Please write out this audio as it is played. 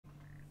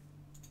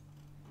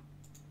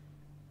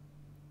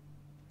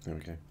There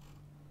we go. I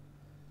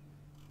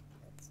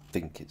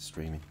think it's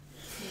streaming.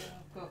 Yeah,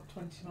 I've got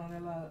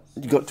 29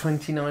 alerts. You got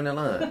 29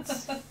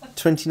 alerts.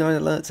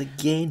 29 alerts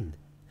again.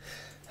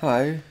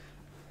 Hello.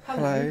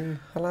 Hello.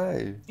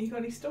 Hello. You got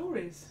any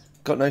stories?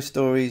 Got no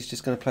stories.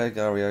 Just going to play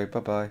agario. Bye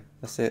bye.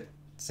 That's it.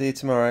 See you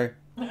tomorrow.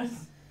 I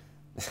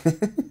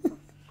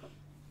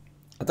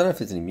don't know if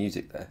there's any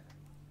music there.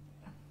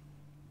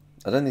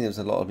 I don't think there was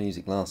a lot of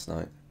music last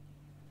night.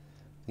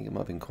 I think it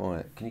might have been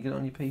quiet. Can you get it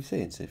on your PC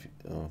and see if you...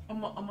 Oh.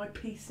 On my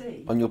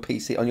PC? On your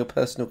PC, on your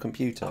personal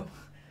computer.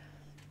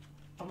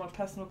 On my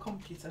personal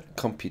computer?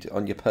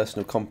 On your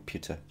personal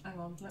computer. Hang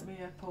on, let me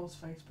pause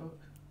Facebook.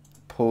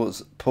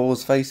 Pause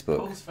Facebook?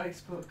 Pause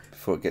Facebook.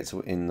 Before it gets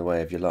in the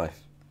way of your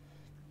life.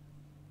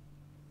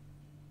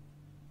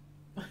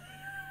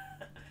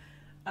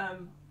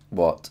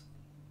 What?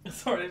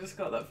 Sorry, I just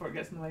got that before it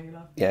gets in the way of your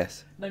life.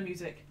 Yes. No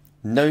music.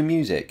 No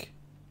music?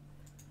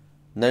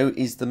 No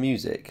is the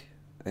music.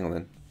 Hang on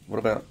then. What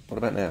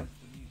about now?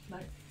 No.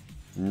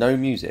 No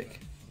music.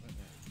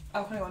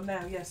 Oh, hang on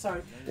now. Yeah,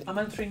 sorry. I'm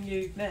answering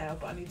you now,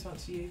 but I need to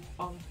answer you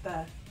on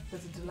there.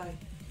 There's a delay.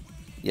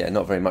 Yeah,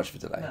 not very much of a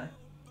delay. No.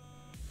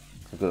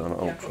 I've got it on Yeah, I've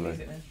got ultra low.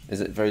 music now.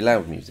 Is it very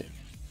loud music?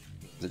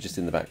 Is it just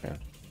in the background?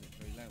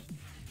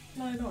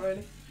 No, not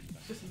really.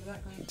 It's just in the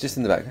background. Just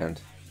in the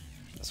background.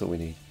 That's all we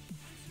need.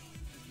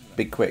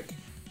 Big quick.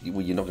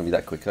 Well, you're not going to be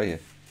that quick, are you?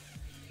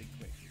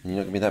 You're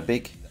not going to be that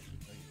big?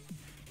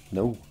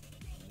 No.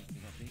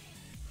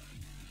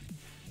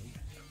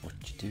 What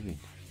you doing?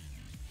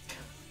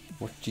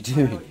 What you I know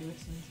doing? what you're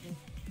listening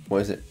to.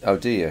 What is it? Oh,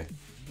 do you?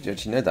 Do you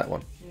actually know that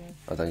one? Yeah.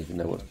 I don't even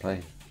know what's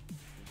playing.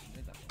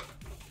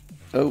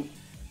 Oh,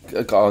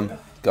 gone,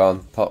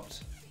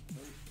 popped.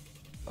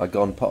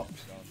 Popped.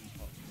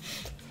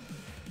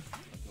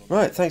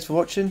 Right, thanks for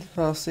watching.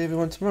 I'll see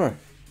everyone tomorrow.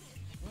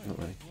 Not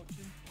really.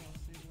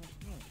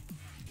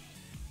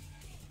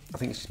 I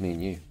think it's just me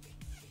and you.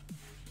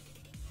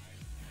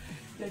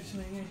 Yeah, just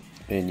me and you.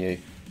 Me and you.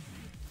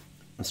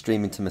 I'm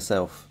streaming to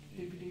myself.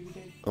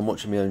 Doobie-doobie-doo. I'm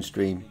watching my own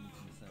stream.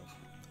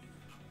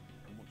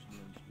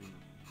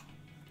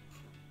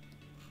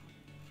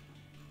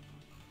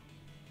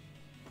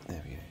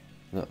 There we go.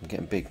 Look, I'm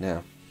getting big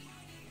now.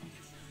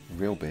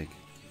 Real big.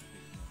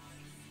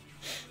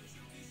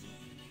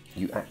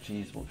 You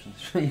actually is watching the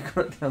stream. You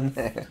got it down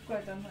there. Got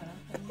it down there.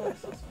 And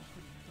nice, that's actually-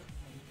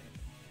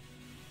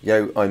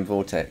 Yo, I'm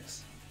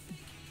Vortex.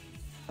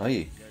 Are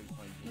you?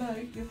 No,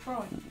 you're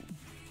trying.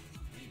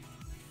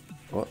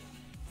 What?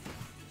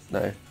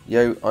 No.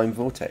 Yo, I'm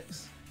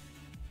Vortex.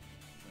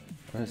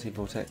 I don't see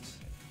Vortex.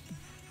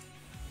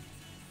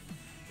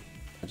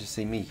 I just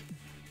see me.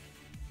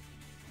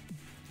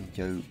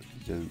 Yo.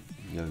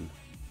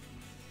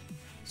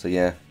 So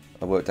yeah,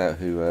 I worked out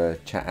who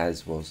Chat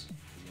As was.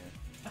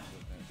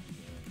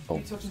 Are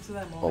you talking to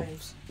them or me?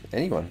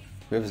 Anyone.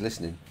 Whoever's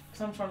listening.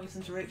 Because I'm trying to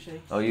listen to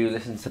Richie. Oh, you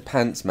listen to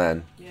Pants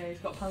Man? Yeah, he's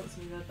got pants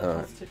in the Oh.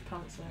 positive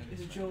pants on. He's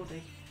a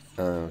Geordie.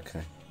 Oh,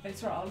 okay.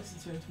 It's right, I'll listen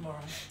to him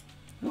tomorrow.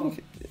 You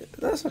can-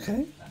 That's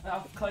okay.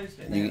 I've closed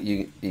it now.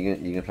 You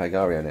gonna play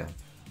Agario now?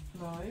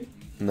 No.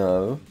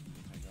 No.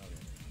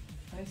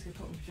 I need to go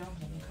put my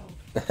pyjamas on, I'm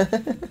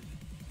cold.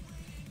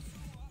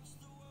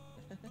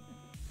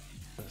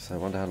 So I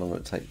wonder how long it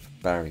would take for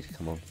Barry to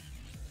come on.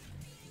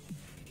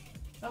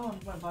 Oh, I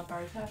went by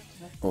Barry's house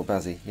today. Or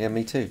Bazzy. Yeah,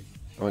 me too.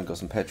 I went and got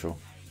some petrol.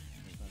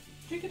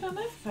 Do you get down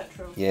there for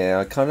petrol? Yeah,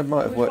 I kind of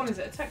might have Which worked. one is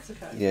it? A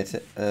Texaco? Yeah,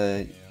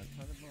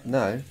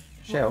 no.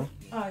 Shell?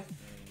 Oh,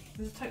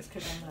 there's a Texaco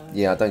down there.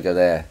 Yeah, I don't go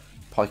there.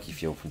 Pikey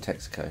fuel from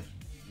Texaco.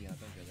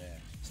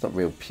 It's not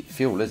real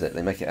fuel, is it?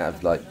 They make it out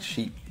of like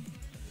sheep,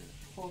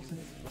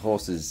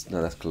 horses.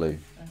 No, that's glue.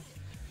 Oh.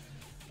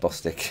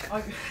 Bostic.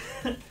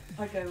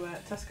 I go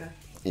Tesco.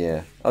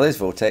 Yeah. Oh, there's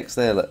Vortex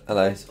there. Look.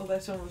 Hello. Although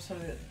someone was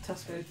telling me that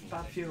Tesco is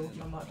bad fuel,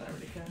 and I'm like, I don't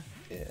really care.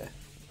 Yeah.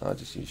 I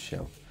just use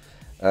Shell.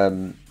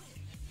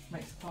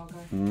 Makes the car go.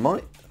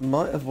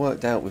 Might have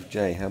worked out with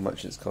Jay how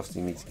much it's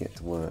costing me to get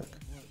to work.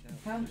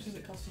 How much is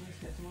it costing you to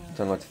get to work?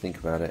 Don't like to think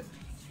about it.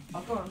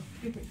 Oh, go on.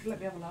 Let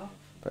me have a laugh.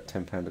 About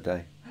 £10 a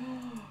day.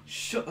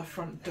 Shut the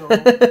front door.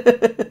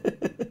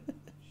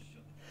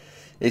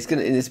 It's a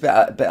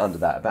bit under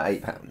that. About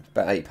 £8.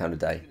 About £8 a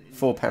day.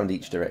 £4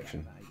 each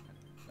direction.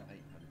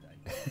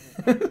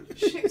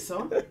 Shit,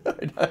 son.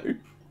 I know.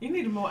 You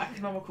need a more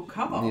economical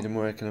car. I need a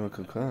more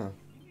economical car.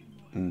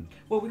 Mm.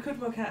 Well, we could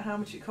work out how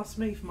much it costs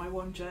me for my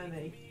one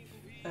journey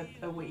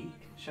a week,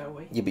 shall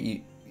we? Yeah,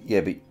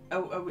 but you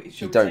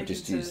don't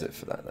just use it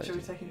for that, though. Shall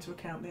we take into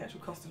account the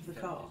actual cost of the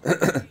car?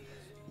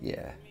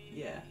 Yeah.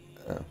 Yeah.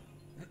 Oh.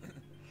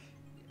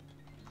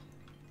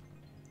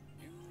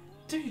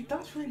 Dude,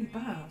 that's really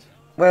bad.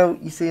 Well,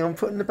 you see, I'm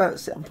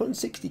putting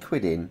 60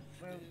 quid in,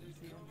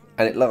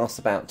 and it lasts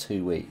about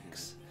 2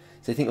 weeks.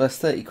 So you think, well, that's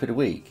 30 quid a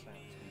week.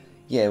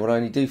 Yeah, well, I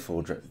only do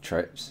 4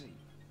 trips.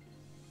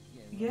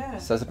 Yeah.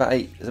 So it's about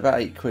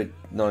 8 quid,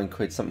 9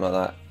 quid, something like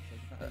that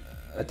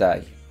a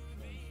day.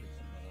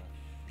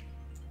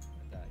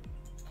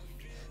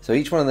 So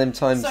each one of them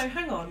times... So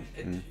hang on,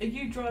 are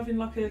you driving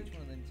like a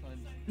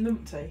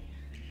numpty?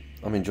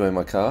 I'm enjoying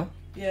my car.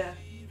 Yeah.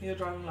 You're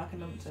driving like a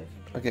numpty.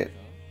 I get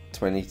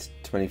 20 to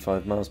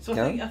 25 miles per So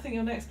gallon. I think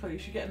your next car, you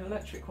should get an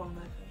electric one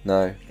then.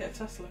 No, Get a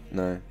Tesla.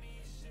 no.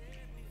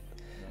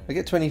 I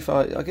get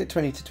 25. I get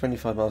 20 to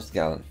 25 miles per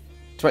gallon.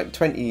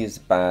 20 is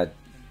bad.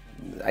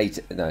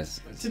 8. No.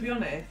 To be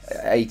honest.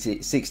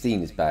 80,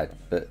 16 is bad,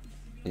 but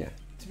yeah.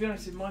 To be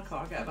honest, in my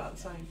car, I get about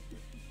the same.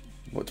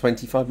 What,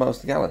 25 miles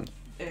per gallon?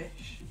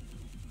 Ish.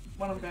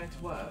 When I'm going to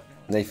work.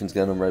 Nathan's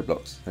going on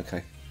Roblox.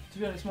 Okay. To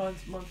be honest,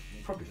 mine's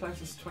probably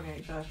closest to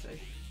 28, 30.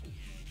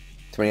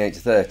 28 to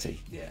 30.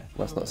 Yeah.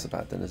 Well, that's not so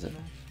bad then, is it? No.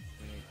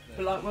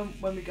 But like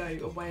when we go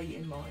away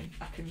in mine,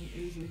 I can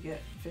easily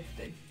get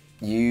 50.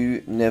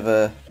 You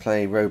never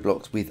play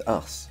Roblox with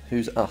us.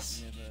 Who's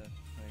us?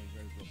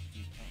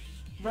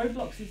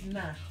 Roblox is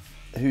naff.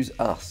 Who's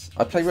us?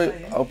 I play Just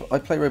saying. I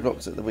play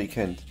Roblox at the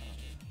weekend.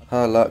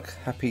 Hi, luck.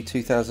 Happy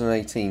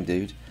 2018,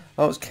 dude.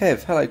 Oh, it's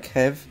Kev. Hello,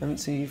 Kev. Haven't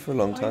seen you for a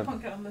long Oh, you time.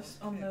 can't get on this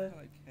on the.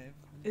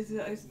 Is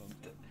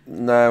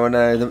No, I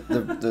know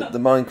the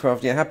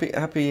Minecraft. Yeah,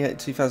 happy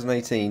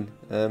 2018.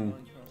 And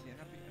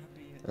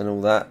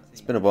all that.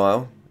 It's been a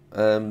while.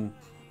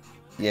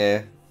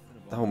 Yeah,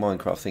 the whole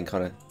Minecraft thing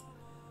kind of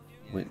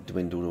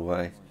dwindled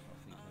away.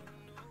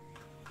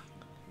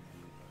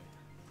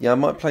 Yeah, I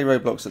might play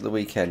Roblox at the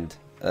weekend.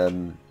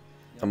 I'm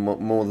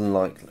more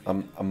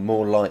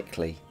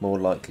likely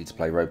to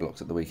play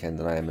Roblox at the weekend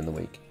than I am in the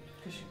week.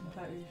 Because you can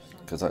play it with your son.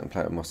 Because I can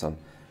play it with my son.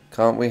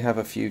 Can't we have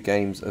a few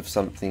games of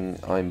something?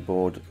 I'm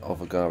bored of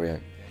Agario.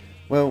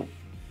 Well,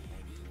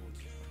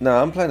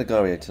 no, I'm playing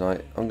Agario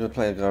tonight. I'm going to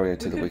play Agario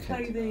to the We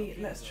weekend. could play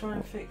the Let's Try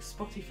and Fix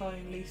Spotify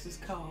in Lisa's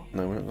car.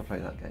 No, we're not going to play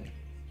that game.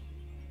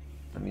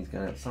 That means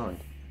going outside.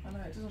 I know,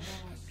 it doesn't work.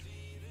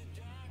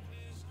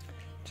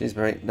 Cheers,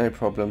 mate. No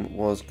problem.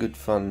 Was good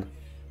fun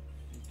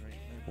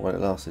while it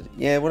lasted.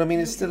 Yeah, well, I mean,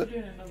 it's still We're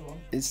doing another one.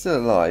 it's still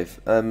alive.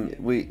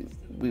 We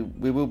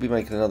will be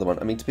making another one.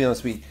 I mean, to be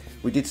honest, we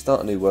did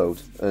start a new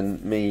world,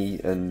 and me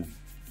and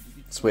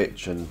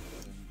Switch and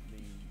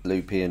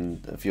Loopy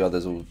and a few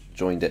others all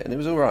joined it, and it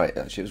was all right.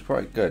 Actually, it was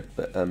quite good.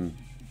 But I'm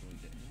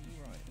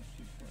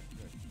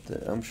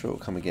sure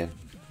it'll come again.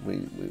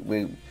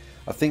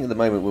 I think at the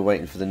moment we're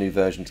waiting for the new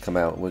version to come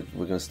out. We're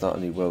going to start a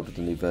new world with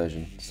the new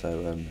version.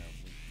 So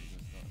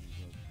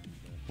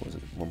what was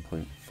it,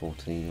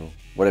 1.14 or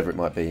whatever it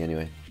might be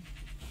anyway.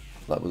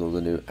 Like with all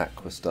the new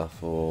Aqua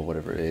stuff or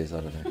whatever it is,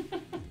 I don't know.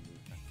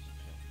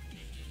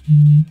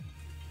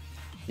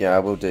 Yeah, I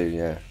will do.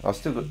 Yeah, I've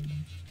still got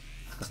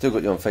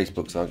you on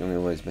Facebook, so I can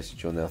always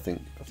message you on there. I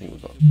think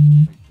we've got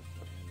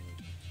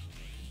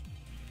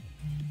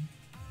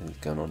things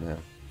going on now.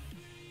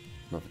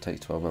 Not if it takes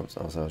 12 months.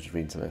 I was just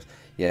reading something else.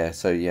 Yeah,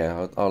 so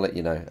yeah, I'll let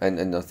you know.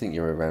 And I think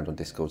you're around on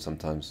Discord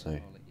sometimes, so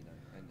I'm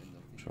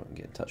sure I can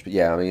get in touch. But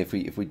yeah, I mean, if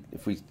we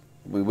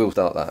will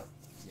start that.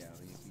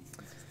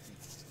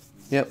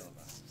 Yep.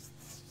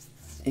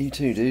 You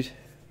too, dude.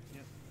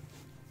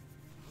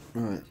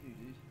 Right.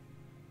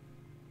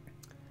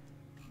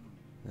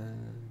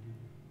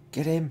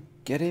 Get him!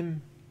 Get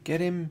him!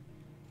 Get him!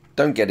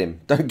 Don't get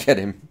him! Don't get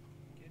him!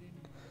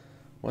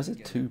 Why is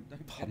it two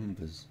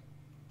pumbas?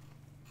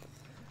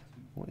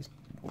 What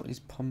is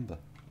pumba?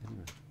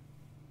 Anyway.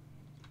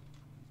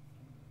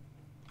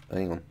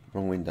 Hang on,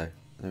 wrong window.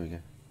 There we go.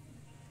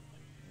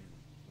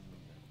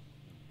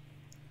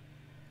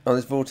 Oh,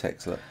 there's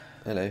Vortex. Look,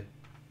 hello.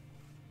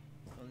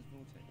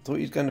 Thought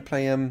you was going to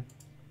play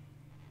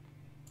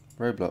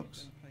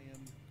Roblox.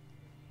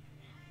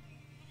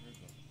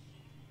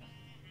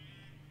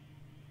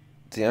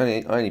 See,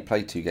 I only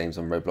play 2 games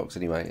on Roblox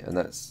anyway, and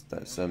that's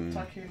Tycoon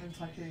and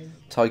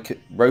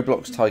Tycoon.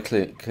 Roblox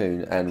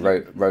Tycoon and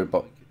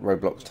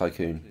Roblox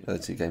Tycoon are the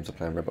 2 games I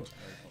play on Roblox.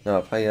 No,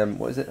 I play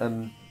what is it?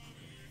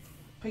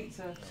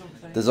 Pizza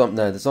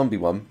something. The zombie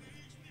one.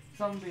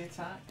 Zombie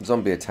Attack.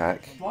 Zombie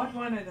Attack. Why do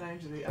I know the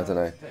names of the? I don't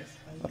know.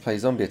 I play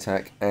Zombie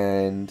Attack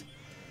and.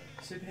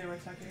 Superhero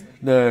Tycoon.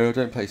 No, I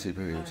don't play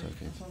Superhero No,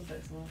 Tycoon. this one's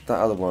better than That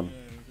other one.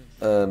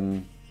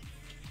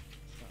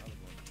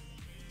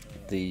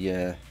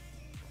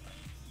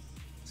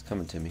 It's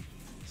coming to me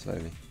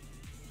slowly.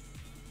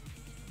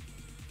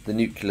 The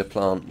nuclear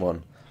plant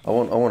one. I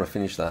want to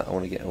finish that. I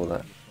want to get all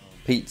that.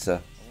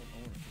 Pizza.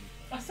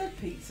 I said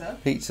pizza.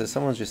 Pizza.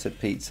 Someone's just said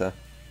pizza.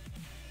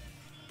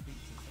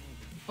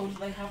 Or do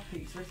they have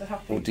pizza? If they have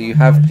pizza, Or do you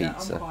have I'm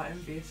pizza? quite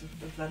envious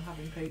of them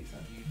having pizza.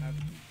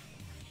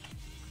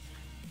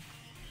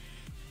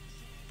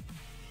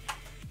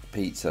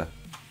 Pizza.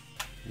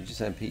 You're just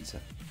saying pizza.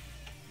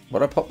 What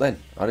did I pop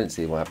then? I didn't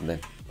see what happened then.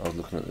 I was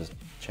looking at the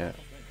chat.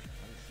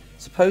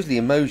 Supposedly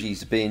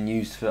emojis are being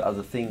used for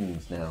other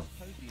things now,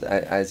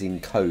 as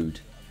in code.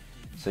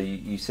 So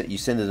you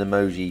send an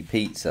emoji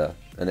pizza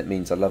and it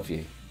means I love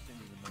you.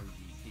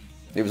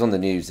 It was on the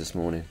news this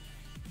morning.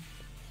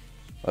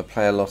 I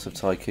play a lot of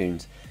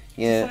Tycoons.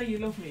 Yeah. To say you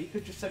love me, you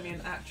could just send me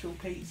an actual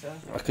pizza.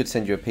 I could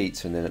send you a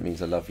pizza and then it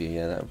means I love you.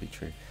 Yeah, that would be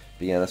true.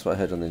 But yeah, that's what I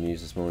heard on the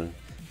news this morning.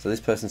 So this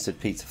person said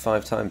pizza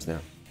 5 times now.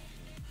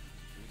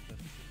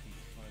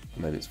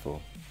 Maybe it's 4.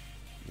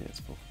 Yeah, it's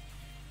 4.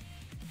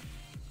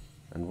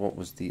 And what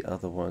was the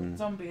other one?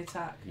 Zombie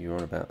attack. You were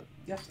on about?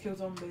 You have to kill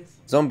zombies.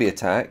 Zombie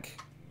attack.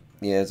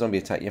 Yeah, zombie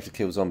attack. You have to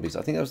kill zombies.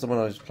 I think that was the one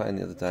I was playing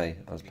the other day.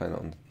 I was playing it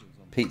on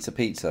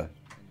Pizza.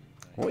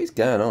 What is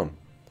going on?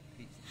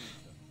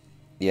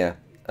 Yeah,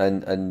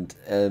 and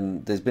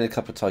there's been a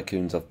couple of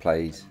tycoons I've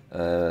played.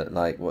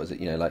 Like what is it?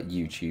 You know, like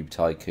YouTube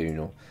Tycoon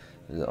or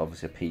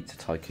obviously a Pizza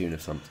Tycoon or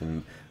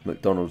something.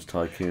 McDonald's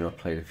Tycoon I've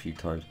played a few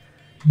times.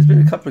 There's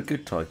been a couple of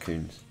good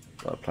tycoons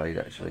that I've played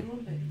actually.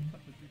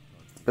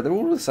 But they're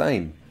all the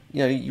same.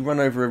 You know, you run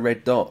over a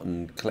red dot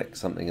and collect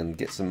something and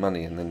get some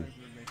money, and then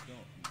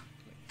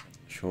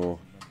sure,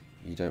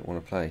 you don't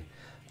want to play.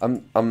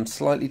 I'm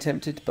slightly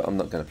tempted, but I'm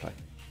not going to play.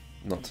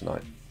 Not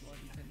tonight.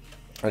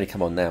 I only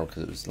come on now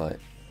because it was like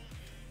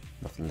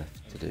nothing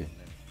left to do.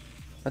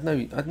 I'd no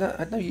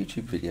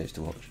YouTube videos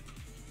to watch.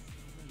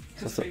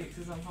 Because Felix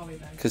is on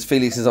holiday. Because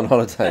Felix is on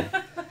holiday.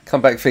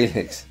 Come back,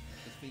 Felix.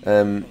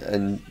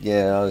 And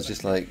yeah, I was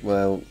just like,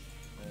 well,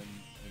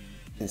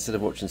 instead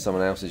of watching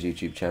someone else's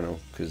YouTube channel,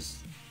 because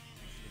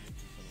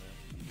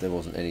there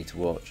wasn't any to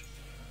watch,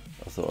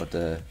 I thought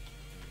I'd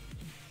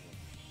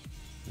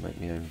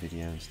make my own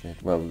video instead.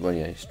 Well,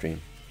 yeah,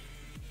 stream.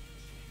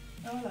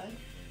 Oh, hello.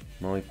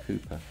 My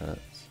pooper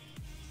hurts.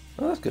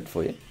 Oh, that's good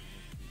for you.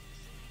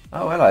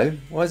 Oh, hello.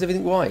 Why is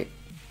everything white?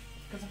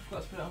 Because I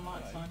forgot to put it on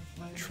light sign.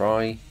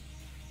 Try.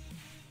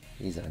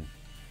 He's in.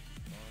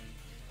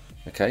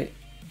 Okay.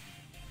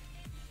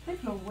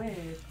 People are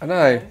weird. I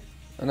know.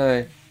 I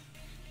know.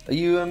 Are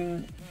you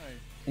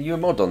a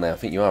mod on there? I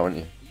think you are, aren't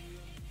you?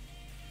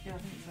 Yeah, I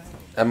think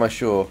so. Am I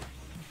sure?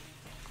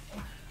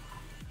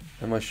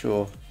 Am I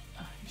sure?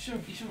 You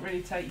shouldn't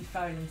really take your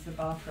phone into the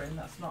bathroom.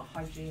 That's not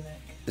hygienic.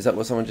 Is that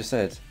what someone just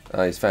said?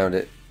 Oh, he's found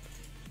it.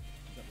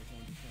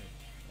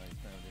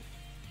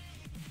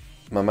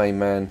 My main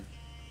man.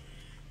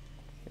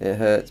 It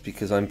hurts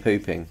because I'm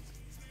pooping.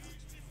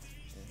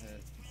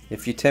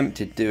 If you're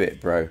tempted, do it,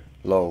 bro.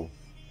 Lol.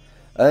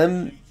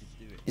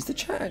 Is the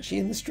chat actually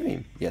in the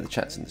stream? Yeah, the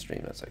chat's in the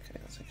stream. That's okay.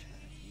 That's okay.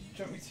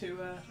 Do you want me to?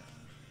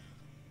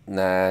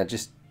 Nah,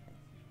 just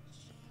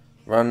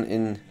run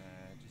in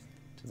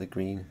to the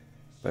green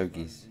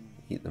bogies.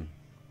 Eat them.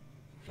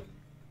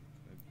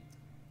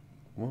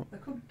 What? They're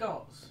called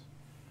dots.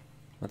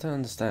 I don't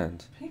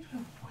understand. People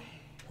are weird.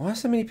 Why are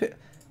so many people?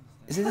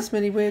 Is there this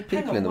many weird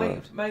people in the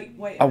world?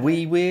 Wait. Are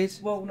we weird?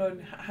 Well, no.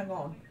 Hang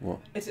on. What?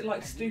 Is it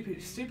like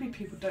stupid? Stupid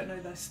people don't know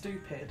they're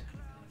stupid.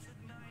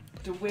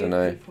 Do weird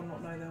Dunno. people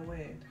not know they're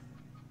weird?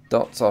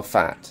 Dots are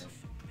fat.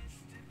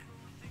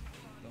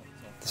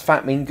 Does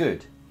fat mean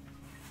good?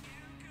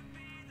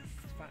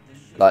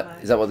 Like,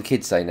 is that what the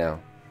kids say now?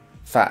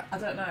 Fat. I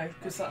don't know,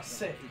 because that's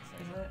sick,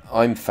 isn't it?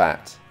 I'm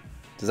fat.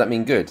 Does that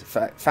mean good?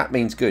 Fat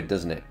means good,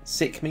 doesn't it?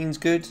 Sick means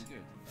good.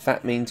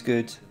 Fat means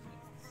good.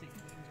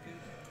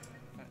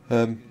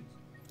 Oh,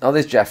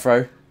 there's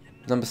Jaffro,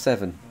 number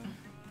 7.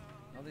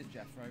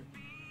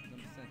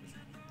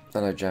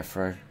 Hello,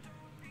 Jaffro.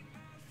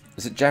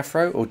 Is it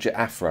Jaffro or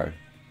Afro?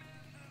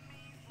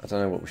 I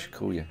don't know what we should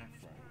call you.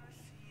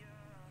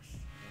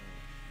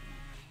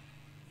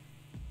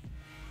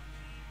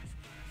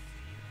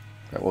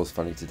 That was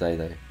funny today,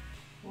 though.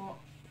 What?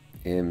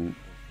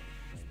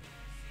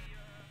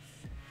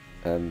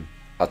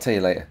 I'll tell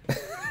you later.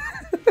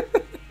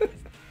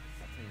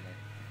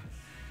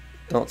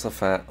 Dots are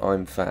fat,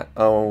 I'm fat.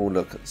 Oh,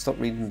 look, stop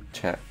reading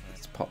chat.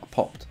 It's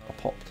popped. I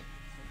popped.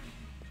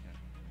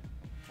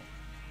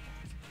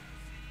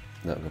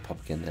 No, I'm going to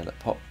pop again there. Look,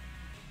 pop.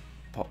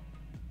 Pop.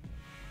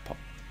 Pop.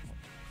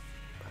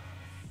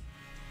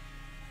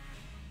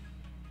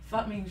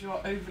 That means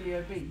you're overly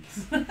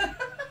obese. Well,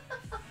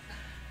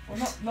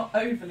 not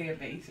overly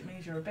obese, it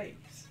means you're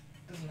obese,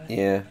 doesn't it?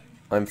 Yeah,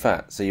 I'm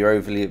fat, so you're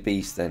overly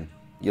obese then.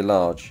 You're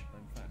large.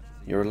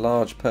 You're a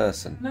large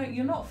person. No,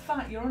 you're not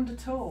fat, you're under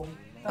tall.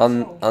 That's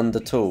all. Under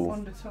tall.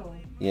 Under tall.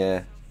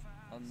 Yeah.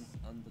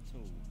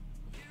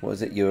 What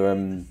is it? You're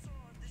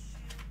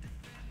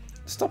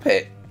Stop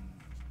it.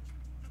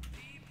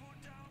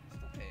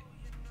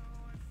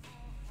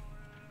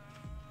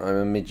 I'm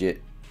a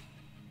midget.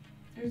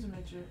 Who's a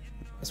midget?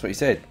 That's what you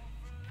said.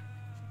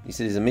 You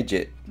said he's a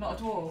midget. Not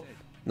a dwarf.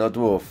 Not a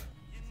dwarf.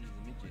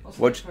 What's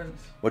the What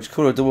difference? do you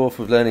call a dwarf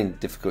with learning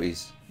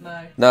difficulties?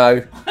 No. No.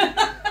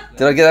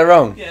 Did I get that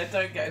wrong? Yeah,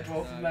 don't get a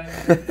dwarf with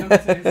learning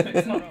difficulties.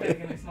 It's not big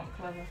and it's not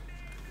clever.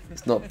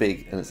 It's not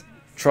big, and it's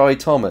Try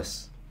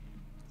Thomas.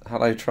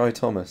 Hello, Try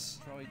Thomas.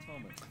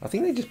 I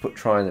think they just put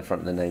Try in the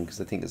front of the name because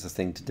they think it's a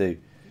thing to do.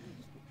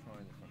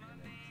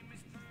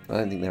 I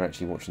don't think they're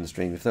actually watching the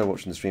stream. If they're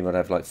watching the stream, I'd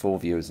have like 4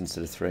 viewers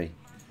instead of 3.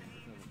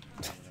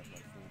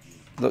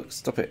 Look,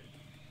 stop it.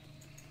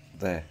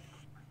 There.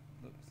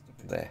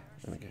 There.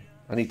 There we go.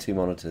 I need 2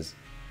 monitors.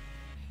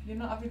 You're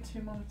not having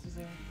 2 monitors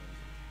in.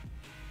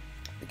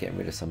 They're getting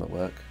rid of some at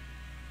work.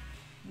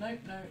 No. I'm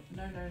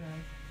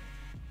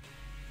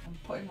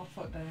putting my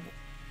foot down.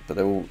 But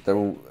they're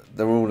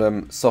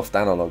all soft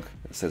analog.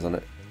 It says on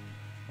it.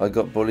 I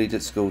got bullied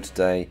at school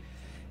today.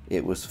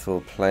 It was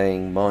for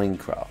playing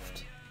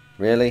Minecraft.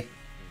 Really?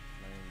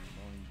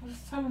 Well,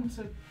 just tell them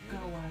to go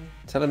away.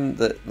 Tell them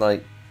that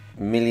like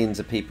millions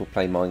of people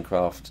play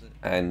Minecraft,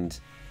 and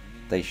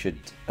they should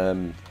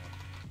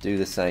do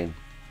the same.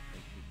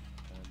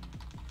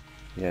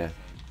 Yeah.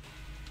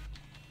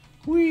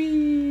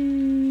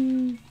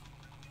 Whee!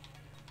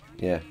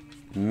 Yeah.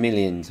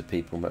 Millions of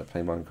people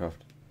play Minecraft.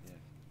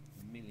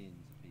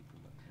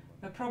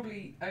 They're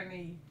probably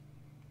only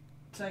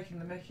taking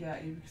the mickey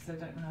at you because they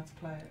don't know how to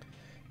play it.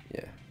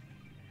 Yeah.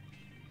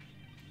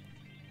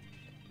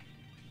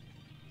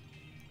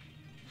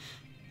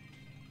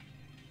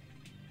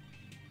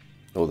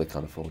 Or they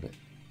can't afford it.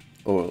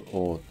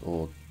 Or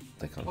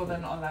they can't Or afford they're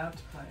it. not allowed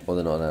to play it. Or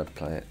they're not allowed to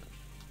play it.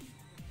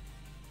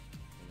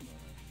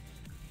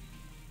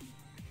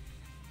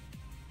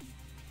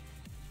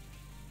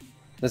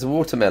 There's a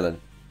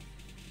watermelon.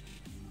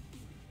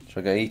 Should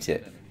I go eat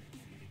it?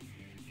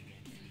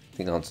 I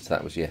think the answer to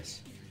that was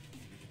yes.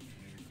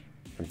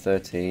 I'm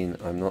 13.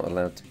 I'm not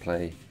allowed to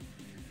play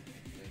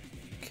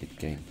kid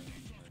game.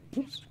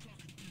 Oops.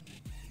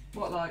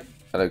 What, like?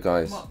 Hello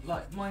guys. What,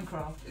 like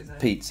Minecraft is a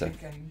Pizza. kid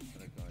game.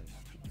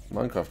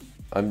 Minecraft.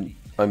 I'm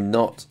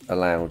not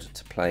allowed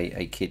to play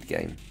a kid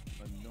game.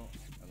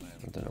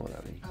 I don't know what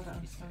that means. I don't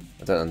understand.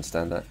 I don't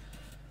understand that.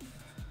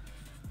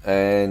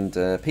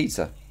 And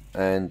pizza.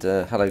 And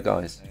hello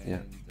guys. Yeah.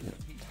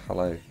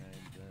 Hello.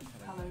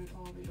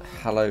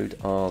 Hallowed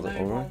are the No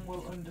Ori. one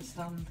will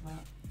understand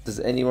that. Does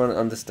anyone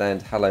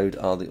understand hallowed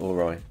are the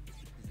Ori?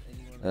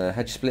 How'd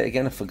you split it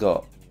again? I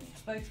forgot.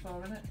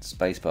 Spacebar, innit?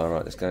 Spacebar,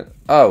 right, let's go.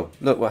 Oh,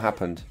 look what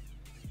happened.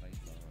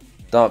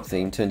 Dark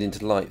theme turned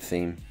into light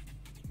theme.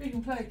 You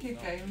can play a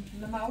kid game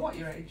no matter what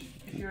your age.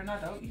 If you're an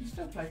adult, you can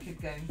still play a kid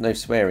game. No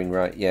swearing,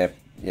 right? Yeah,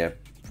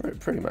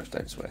 pretty much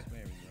don't swear.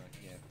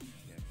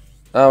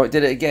 Oh, it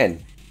did it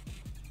again.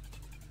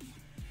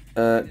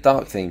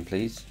 Dark theme,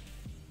 please.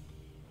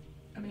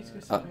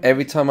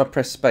 Every time I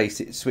press space,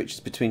 it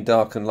switches between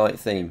dark and light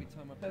theme.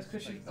 That's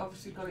because you've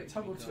obviously got it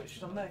toggle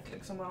switched on there.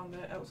 Click somewhere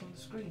else on the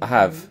screen. I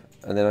have,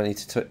 and then I need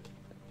to...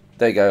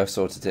 There you go, I've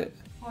sorted it.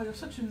 Oh, you're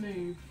such a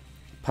noob.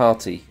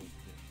 Party.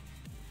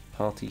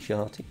 Party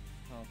sharty.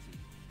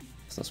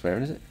 It's not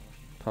swearing, is it?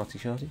 Party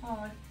sharty.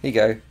 Hi. Here you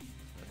go.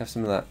 Have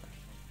some of that.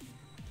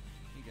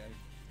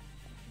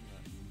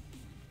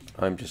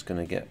 I'm just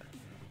going to get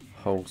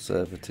a whole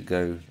server to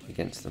go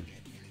against them.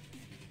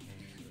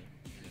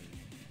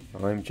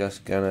 I'm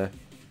just going to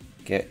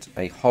get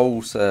a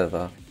whole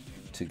server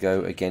to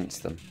go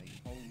against them.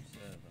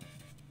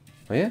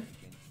 Oh yeah?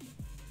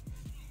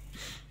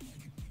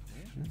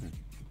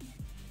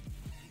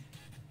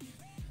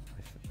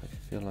 I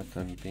feel like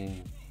I'm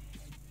being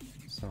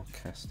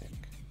sarcastic.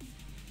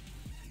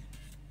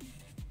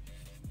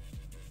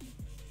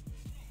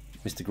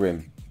 Mr.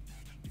 Grimm.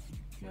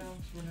 Yeah, I was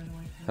running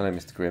away from Hello,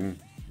 Mr. Grimm.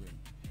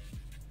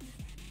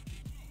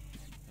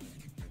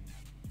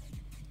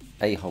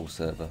 A-hole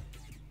server.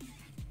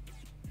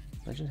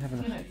 Imagine having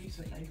it. a... You know, you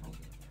said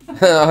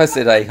a-hole. I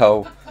said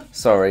a-hole.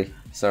 Sorry,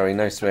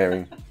 no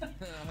swearing. I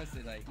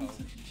said a-hole.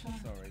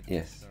 Sorry.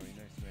 Yes. Sorry,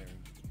 no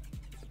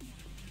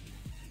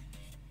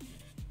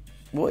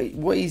swearing.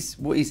 What is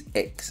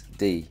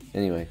XD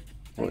anyway?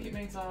 I think it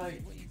means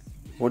like...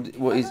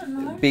 What I is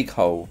don't know. big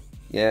hole?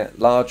 Yeah,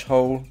 large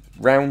hole,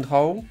 round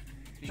hole,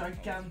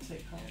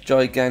 Gigantic hole.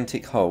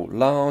 gigantic hole,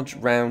 large,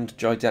 round,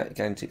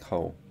 gigantic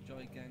hole.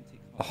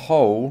 A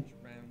hole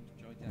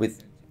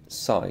with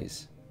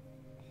size.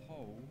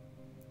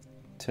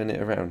 Turn it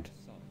around.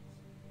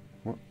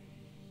 What?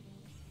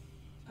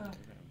 Oh.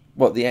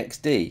 What, the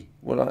XD?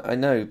 Well, I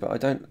know, but I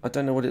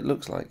don't know what it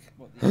looks like.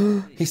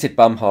 He said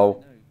bum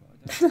hole.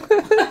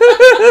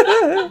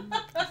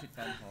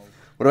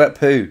 What about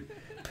poo?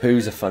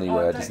 Poo's a funny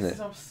word, isn't it?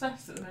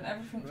 Obsessed at the minute.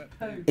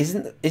 Everything's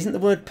poo. Isn't the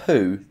word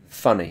poo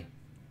funny?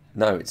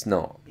 No, it's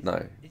not.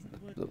 No.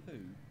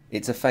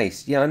 It's a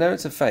face. Yeah, I know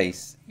it's a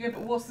face. Yeah,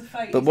 but what's the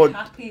face? But what? Is it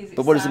happy? Is it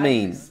But what does sad? it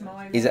mean? Is it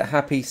smiling? Is it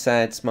happy,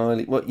 sad,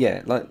 smiley? What?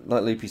 Yeah, like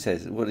Loopy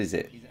says. What is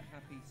it?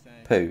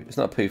 Poo. It's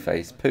not a poo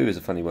face. Poo is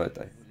a funny word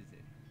though.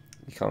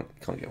 You can't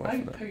get away I from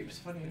think that. poop's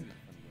funny.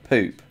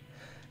 Poop.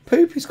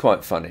 Poop is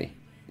quite funny.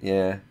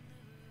 Yeah.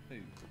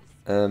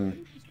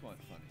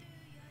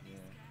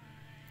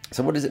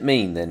 So what does it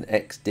mean then?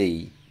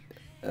 XD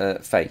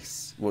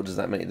face. What does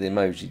that mean? The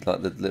emoji,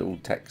 like the little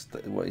text.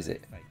 What is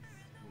it?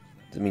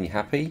 Does it mean you're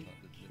happy?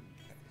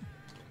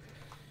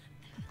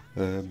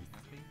 Found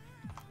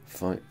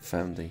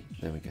the.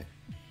 There we go.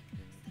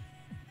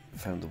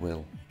 Found the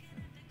will.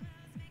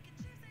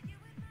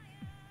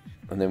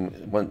 And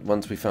then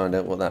once we find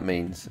out what that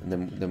means, and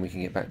then we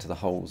can get back to the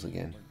holes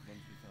again.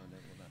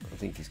 I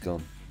think he's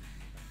gone.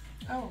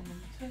 Oh, number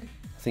 2.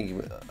 I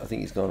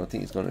think he's gone. I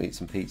think he's gone to eat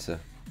some pizza.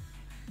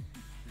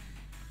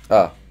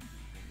 Ah,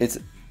 it's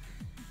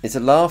a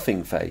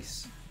laughing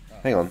face.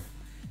 Hang on.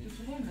 Did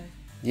you want me?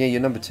 Yeah,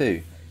 you're number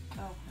 2.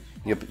 Oh.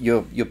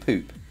 Your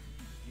poop.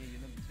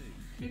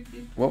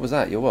 What was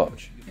that? Your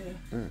watch?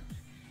 Yeah.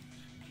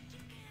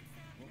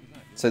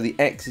 So the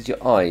X is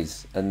your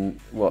eyes, and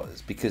what?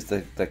 It's because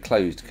they're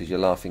closed because you're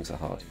laughing so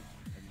hard.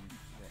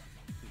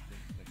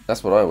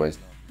 That's what I always.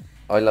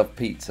 I love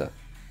pizza.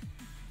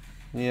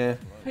 Yeah.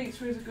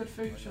 Pizza is a good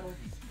food choice.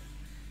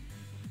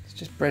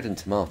 just bread and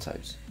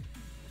tomatoes.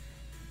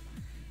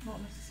 Not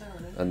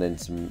necessarily. And then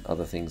some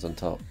other things on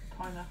top.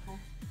 Pineapple.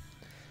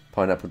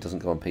 Pineapple doesn't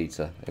go on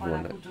pizza.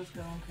 Pineapple does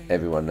go on pizza.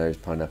 Everyone knows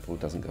pineapple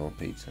doesn't go on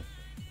pizza.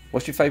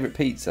 What's your favourite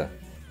pizza?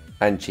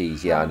 And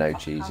cheese. Yeah, I know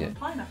cheese. Yeah.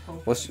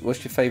 Pineapple. What's your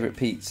favourite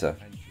pizza?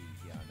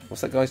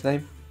 What's that guy's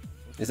name?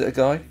 Is it a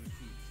guy?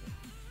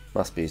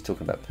 Must be. He's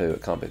talking about poo.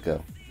 It can't be a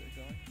girl.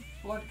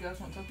 Why do girls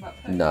want to talk about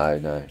poo?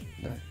 No.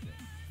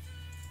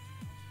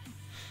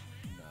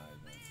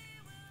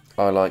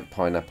 I like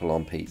pineapple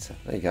on pizza.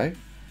 There you go.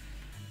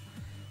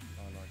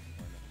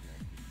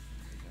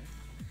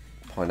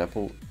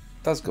 Pineapple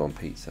does go on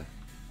pizza.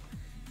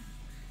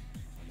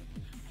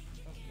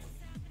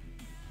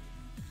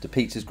 Do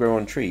pizzas grow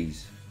on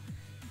trees?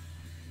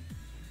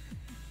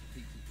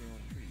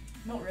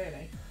 Not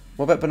really.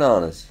 What about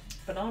bananas?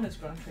 Bananas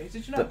grow on trees.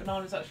 Did you know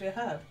banana's actually a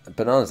herb? A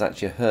banana's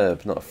actually a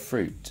herb, not a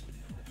fruit.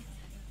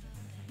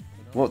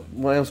 What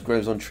else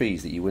grows on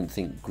trees that you wouldn't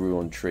think grew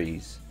on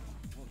trees?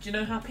 Do you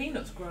know how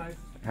peanuts grow?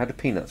 How do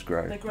peanuts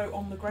grow? They grow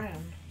on the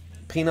ground.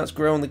 Peanuts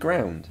grow on the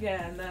ground?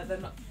 Yeah, and they're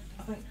not.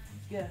 I think.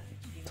 Yeah.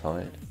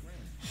 Tired.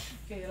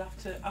 Yeah, you'll have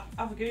to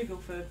have a Google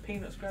for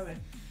peanuts growing.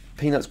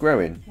 Peanuts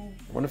growing?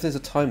 I wonder if there's a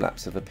time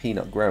lapse of a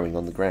peanut growing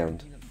on the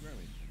ground.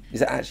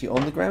 Is it actually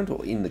on the ground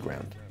or in the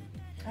ground?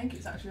 I think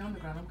it's actually on the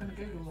ground. I'm going to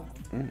Google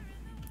that.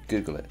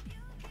 Google it.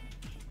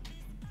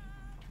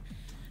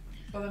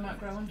 Well, they might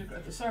grow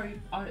underground. Sorry,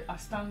 I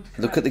stand corrected.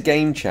 Look at the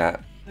game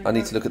chat. I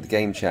need grow- to look at the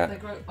game They chat.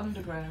 grow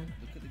underground.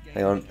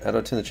 Hang on, how do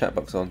I turn the chat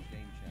box on?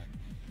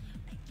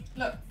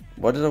 Look.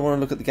 Why did I want to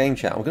look at the game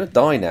chat? I'm going to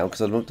die now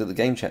because I looked at the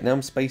game chat. Now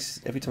I'm space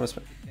every time I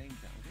space.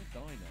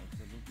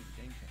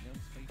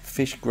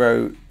 Fish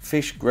grow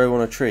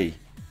on a tree.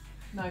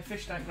 No,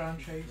 fish don't grow on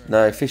trees.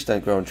 No, fish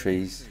don't grow on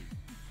trees.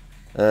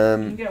 You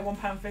can get a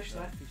 £1 fish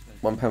there.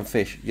 £1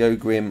 fish. Yo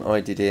Grim,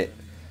 I did it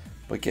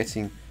by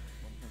getting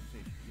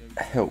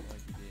help.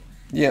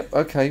 Yep,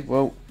 okay,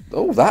 well,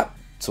 oh, that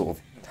sort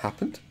of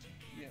happened.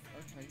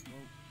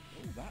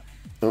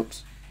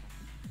 Oops.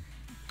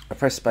 I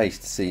pressed space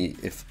to see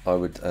if I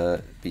would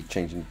be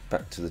changing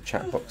back to the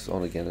chat box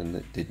on again, and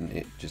it didn't.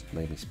 It just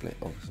made me split,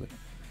 obviously.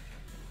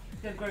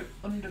 They grow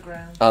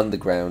underground.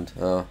 Underground.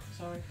 Ah,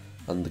 Sorry.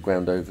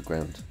 underground,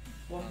 overground.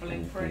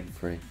 Wobbling free.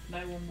 Free. No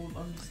one will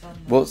understand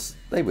that.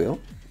 They will.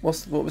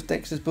 What was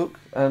Dexter's book?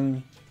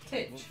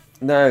 Titch.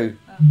 No,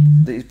 Oh.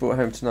 that he's brought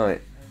home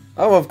tonight.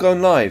 Oh, I've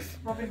gone live.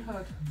 Robin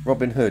Hood.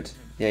 Robin Hood.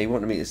 Yeah, he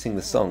wanted me to sing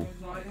the song.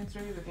 Riding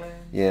through the glen.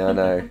 Yeah, I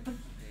know.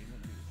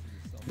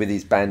 With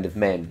his band of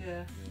men.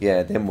 Yeah.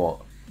 Yeah, then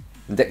what?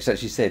 And Dexter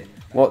actually said,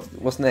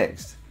 what's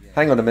next?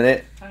 Hang on a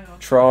minute. Hang on.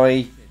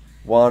 Try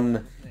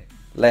one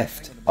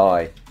left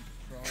eye.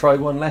 Try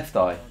one left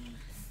eye.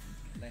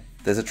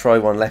 There's a try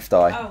one left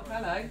eye. Oh,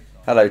 hello.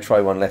 Hello, try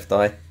one left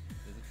eye.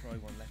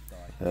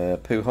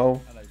 Poo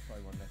hole.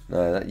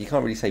 No, you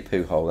can't really say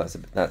poo hole. That's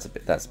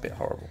a bit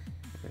horrible.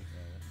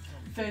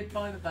 Fed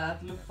by the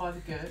bad, loved by the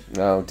good.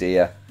 Oh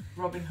dear.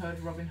 Robin Hood,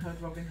 Robin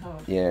Hood, Robin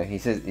Hood. Yeah, he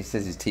says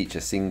his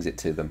teacher sings it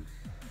to them.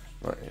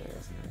 Right, yeah,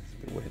 that's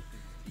a bit weird.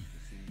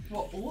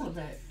 What, all of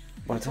it?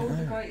 Well, I They don't called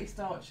the know. greatest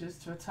archers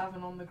to a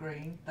tavern on the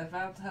green. They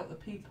vowed to help the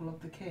people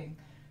of the king.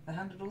 They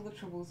handled all the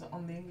troubles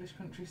on the English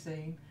country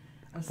scene,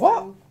 and still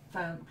What?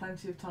 found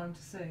plenty of time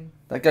to sing.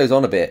 That goes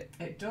on a bit.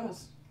 It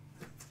does.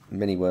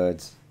 Many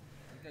words.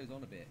 It goes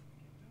on a bit.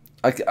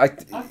 I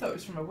thought it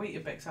was from a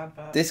Weetabix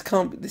advert. This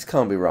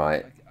can't be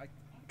right.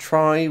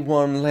 Try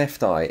one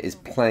left eye is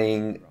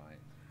playing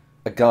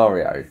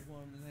agario.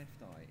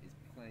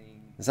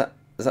 Is that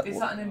Is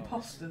that an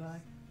imposter though?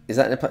 is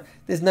that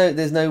an,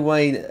 there's no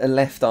way that a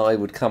left eye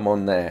would come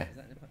on there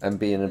and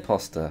be an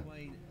imposter.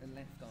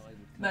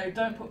 No,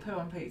 don't put poo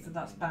on pizza.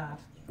 That's bad.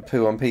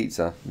 Poo on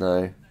pizza?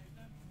 No.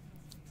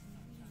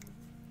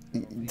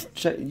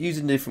 Use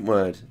a different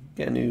word.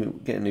 Get a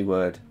new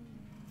word.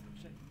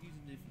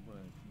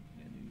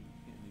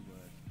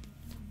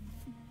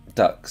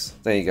 Ducks.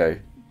 There you go.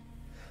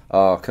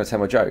 Oh, can I tell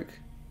my joke?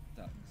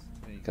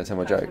 Can I tell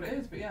my That's joke? what it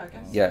is, but yeah, I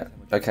guess. Yeah.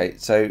 Okay.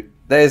 So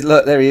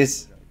look. There he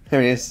is.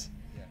 Here he is.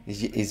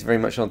 He's very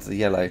much onto the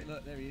yellow.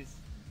 Look, there he is.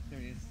 There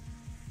he is.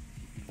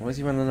 Why is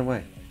he running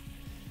away?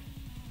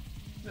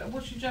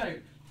 What's your joke?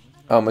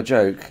 Oh, my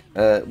joke.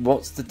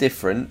 What's the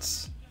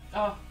difference?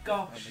 Oh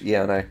gosh.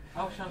 Yeah, I know.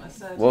 I shan't have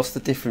said. What's the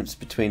difference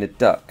between a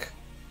duck?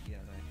 Yeah,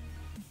 I know.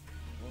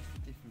 What's the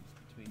difference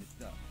between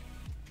a duck?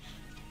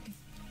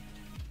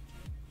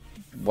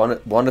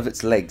 One of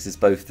its legs is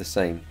both the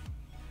same.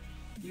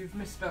 You've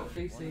misspelt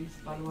feces,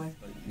 by the way.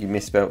 You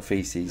misspelt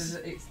feces.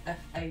 It's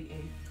F-A-E.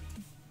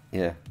 Yeah.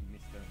 You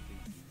misspelled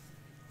feces.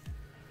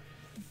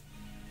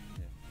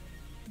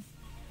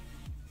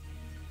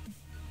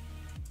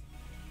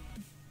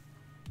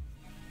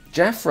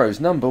 Jaffro's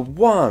number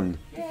 1.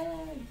 Yay!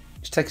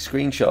 Just take a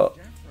screenshot,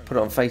 put it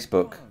on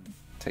Facebook.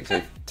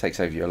 Takes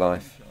over your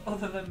life.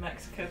 Other than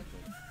Mexican.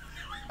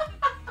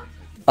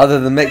 Other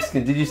than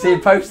Mexican, did you see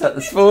him post that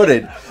this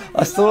morning?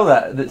 I saw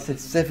that said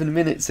 7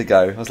 minutes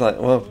ago. I was like,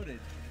 well,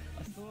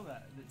 I saw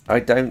that. I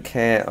don't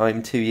care.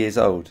 I'm 2 years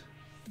old.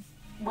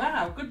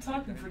 Wow, good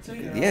typing for a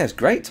 2-year-old. Yeah, it's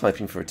great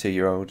typing for a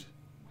 2-year-old.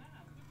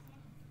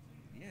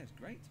 Yeah, it's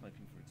great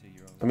typing for a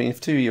 2-year-old. I mean, if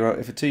a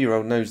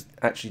 2-year-old knows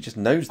actually just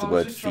knows the I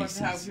word was just trying feces.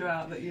 to help you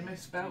out that you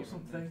misspelled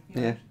something.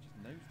 You know? Yeah,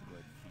 Just knows the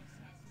word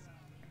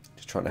feces.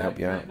 just trying to help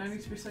you out. No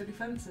need to be so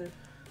defensive.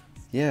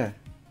 Yeah,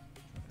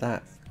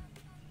 that.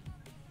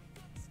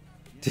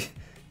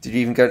 Did you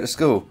even go to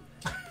school?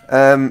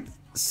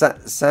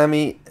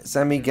 Sammy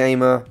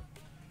Gamer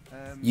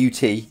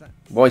UT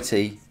YT.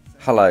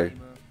 Hello,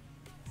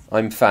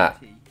 I'm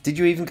fat. Did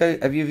you even go?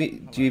 Do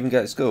you even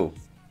go to school?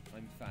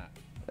 I'm fat.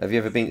 Have you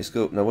ever been to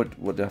school? No. What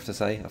do I have to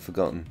say? I've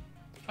forgotten.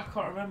 I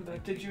can't remember.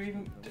 Did you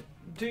even?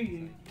 Do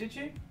you? Did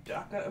you?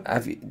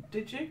 Have you?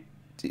 Did you?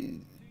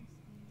 Did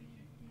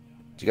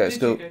you go to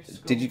school? Did you go to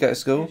school? Did you go to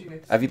school? Did you go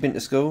to Have you been to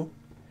school?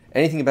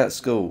 Anything about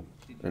school?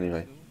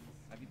 Anyway.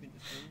 Have you been to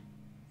school?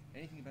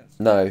 Anything about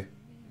school? No,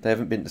 they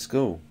haven't been to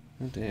school.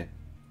 Oh dear.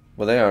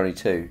 Well, they are only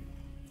 2.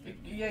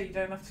 Yeah, you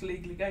don't have to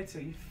legally go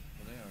till you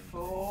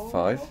Well,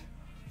 4. 5?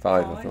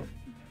 5, I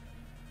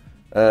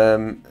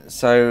thought.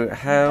 So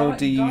how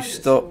do you died at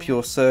stop school.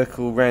 your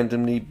circle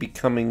randomly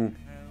becoming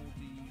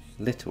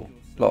little?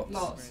 Lots.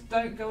 Lots.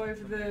 Don't go over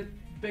the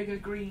bigger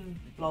green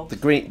blobs.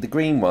 The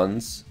green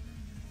ones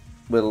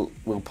will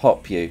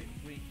pop you.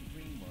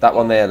 That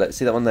one there. Let's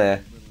see that one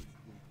there.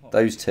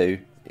 Those 2.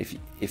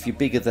 If you're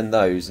bigger than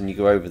those and you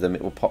go over them,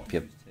 it will pop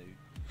you.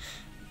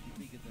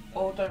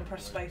 Or don't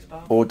press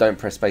spacebar. Or don't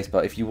press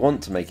spacebar. If you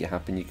want to make it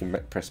happen, you can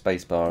press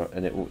spacebar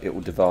and it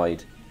will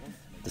divide.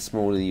 The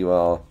smaller you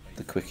are,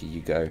 the quicker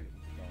you go.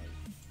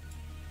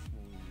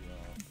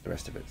 The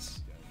rest of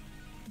it's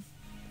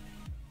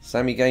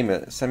Sammy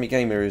Gamer. Sammy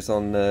Gamer is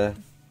on the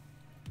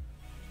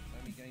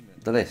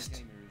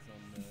list.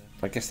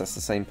 I guess that's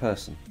the same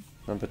person.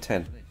 Number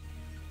 10.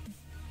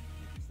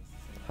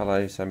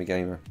 Hello, Sammy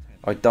Gamer.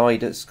 I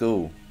died at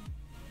school.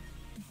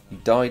 You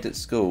died at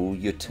school.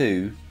 You're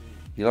 2.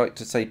 You like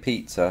to say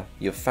pizza.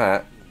 You're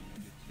fat,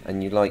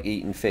 and you like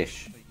eating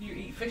fish. You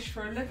eat fish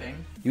for a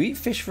living? You eat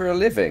fish for a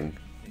living.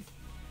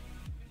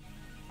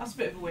 That's a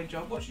bit of a weird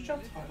job. What's your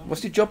job title?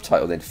 What's your job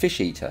title then?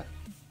 Fish eater.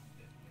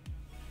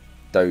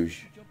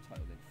 Doge.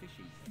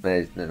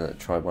 No.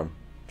 Try one.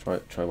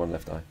 Try one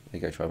left eye. There you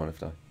go. Try one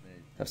left eye.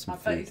 Have some I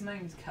bet food. his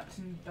name is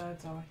Captain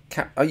Birdseye.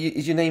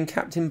 Is your name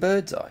Captain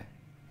Birdseye?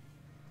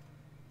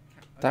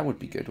 That would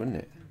be good, wouldn't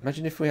it?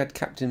 Imagine if we had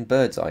Captain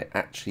Birdseye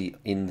actually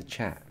in the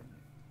chat.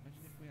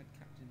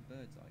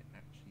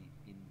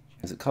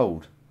 Is it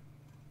cold?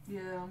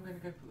 Yeah, I'm going to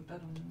go put the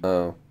bed on.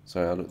 Oh,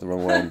 sorry, I looked the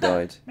wrong way and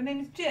died. My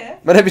name is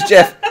Jeff. My name is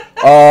Jeff.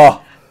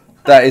 Oh,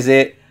 that is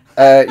it.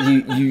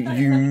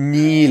 You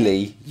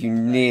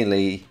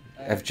nearly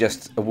have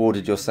just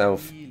awarded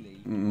yourself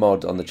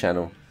mod on the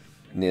channel.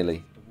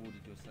 Nearly.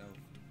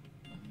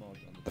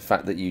 The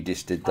fact that you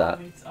just did that.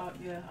 I need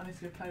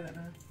to go play that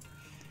now.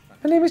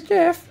 My name is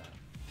Jeff.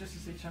 Just to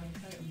see Channing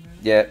Tatum. Really.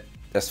 Yeah,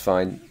 that's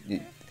fine.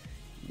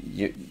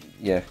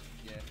 Yeah.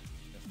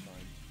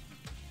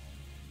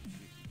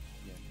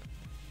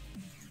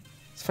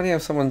 It's funny how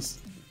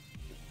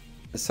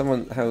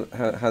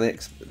how they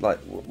like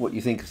what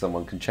you think of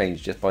someone can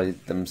change just by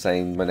them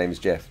saying my name is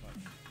Jeff.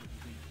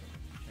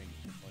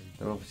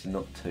 They're obviously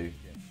not 2.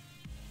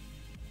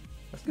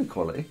 That's good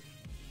quality.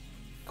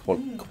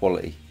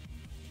 Quality.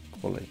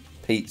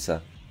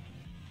 Pizza.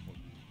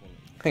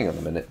 Hang on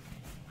a minute.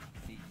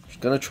 I'm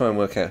gonna try and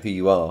work out who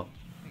you are.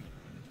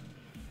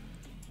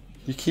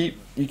 You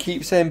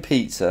keep saying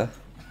pizza.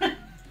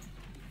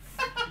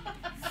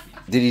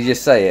 Did he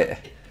just say it?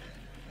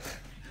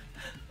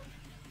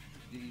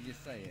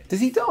 Does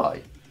he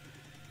die?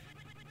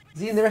 Is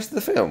he in the rest of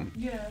the film?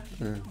 Yeah.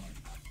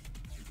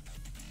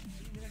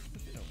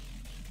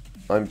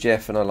 I'm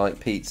Jeff and I like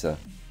pizza.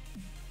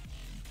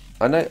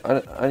 I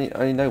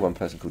only know one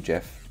person called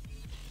Jeff.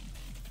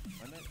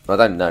 I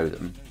don't know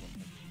them.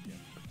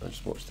 I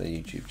just watched their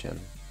YouTube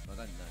channel.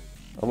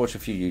 I watch a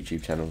few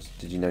YouTube channels.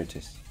 Did you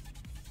notice?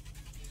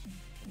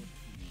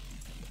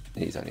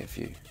 He's only a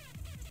few.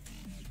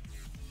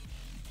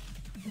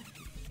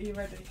 Are you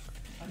ready?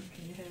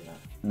 Can you hear that?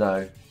 No.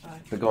 Right.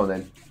 But go on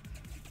then.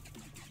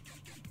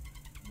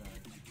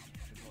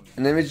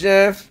 My name is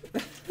Jeff.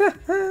 I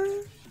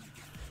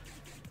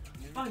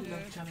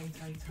love Channing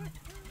Tatum.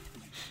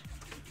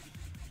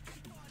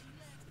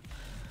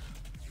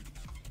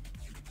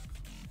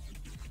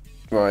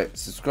 Right,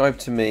 subscribe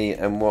to me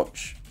and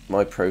watch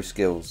my pro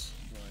skills.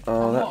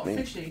 Oh, I'm that not means.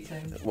 fish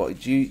eating. What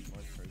do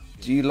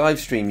you live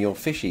stream your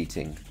fish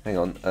eating? Hang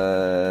on.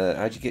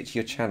 How'd you get to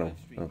your channel?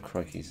 Oh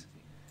crikeys.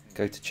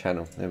 Go to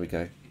channel. There we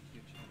go.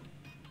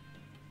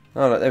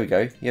 Oh look, there we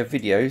go. You have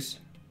videos.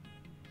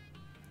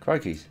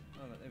 Crikeys.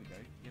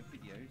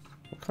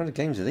 What kind of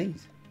games are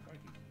these?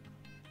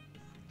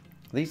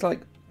 Are these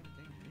like?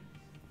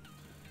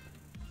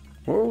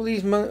 What are all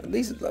these? What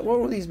are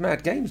all these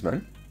mad games,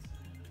 man?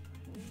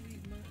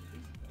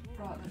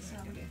 Right, let's see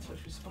how we get in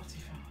touch with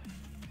Spotify.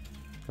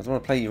 I don't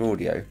want to play your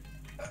audio.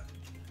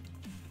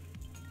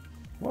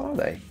 What are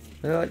they?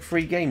 They're like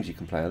free games you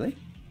can play, are they?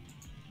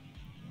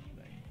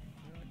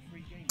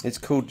 It's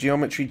called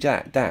Geometry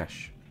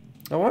Dash.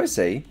 Oh, I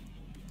see.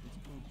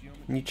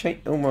 And you change.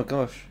 Oh my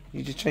gosh!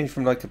 You just changed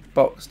from like a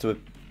box to a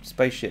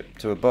spaceship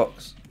to a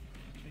box.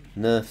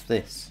 Nerf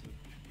this.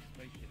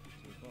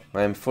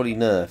 I am fully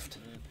nerfed.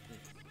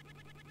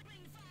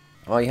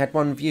 I had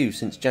 1 view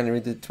since January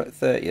the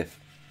 30th.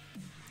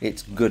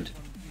 It's good.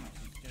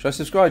 Should I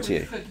subscribe to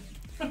you?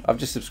 I've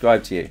just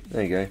subscribed to you.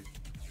 There you go.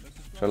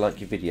 Should I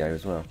like your video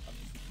as well?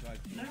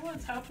 No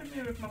one's helping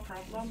me with my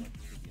problem.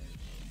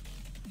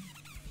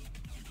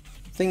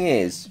 Thing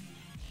is,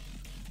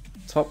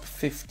 top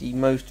 50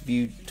 most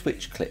viewed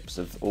Twitch clips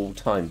of all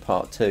time,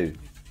 part 2.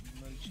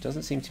 She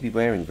doesn't seem to be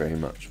wearing very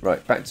much.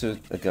 Right, back to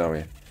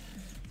Agario.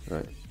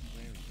 Right.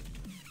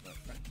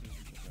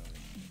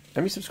 How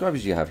many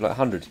subscribers do you have? Like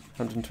 100?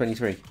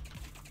 123?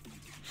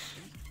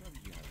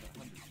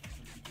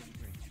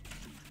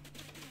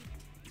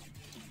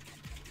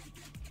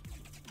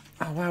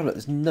 Oh wow, look,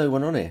 there's no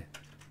one on here.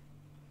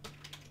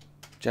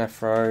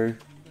 Jaffro,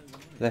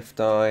 Left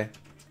Eye.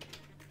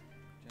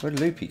 Where'd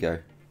Loopy go?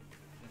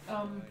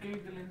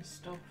 Googling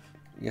stuff.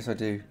 Yes, I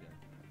do.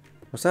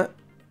 What's that?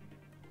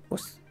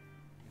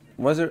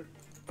 Why is there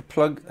a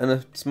plug and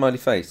a smiley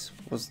face?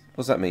 What's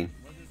that mean?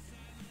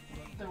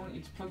 They want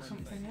you to plug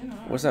something in,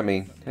 right? What's that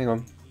mean? Hang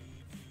on.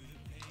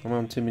 I'm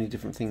on too many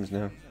different things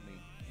now.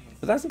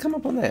 But that hasn't come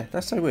up on there.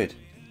 That's so weird.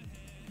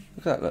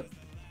 Look at that, look.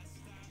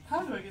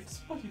 How do I get to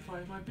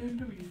Spotify in my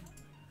BMW?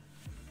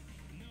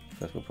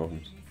 First world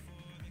problems.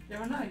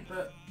 Yeah, I know,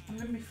 but I'm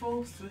going to be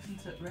forced to listen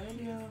to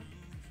radio.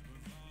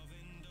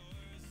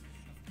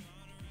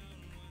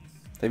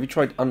 Have you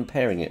tried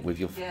unpairing it with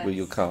your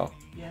Yes. car?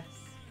 Yes.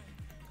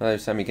 Hello,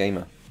 Sammy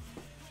Gamer.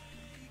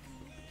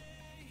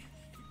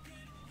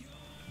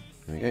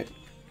 There we go.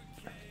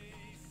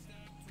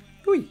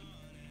 Hui.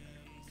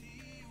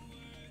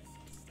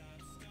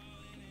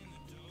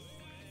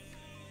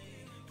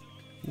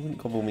 You wouldn't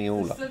gobble me all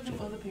There's up. 7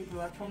 other people who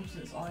had problems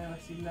since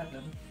iOS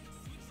 11.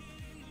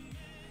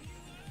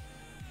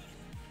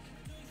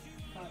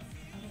 But I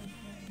don't know.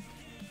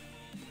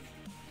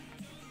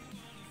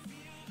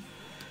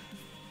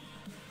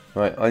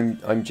 Right,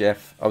 I'm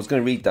Jeff. I was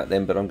going to read that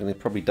then, but I'm going to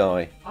probably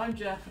die. I'm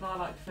Jeff and I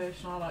like fish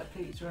and I like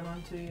pizza and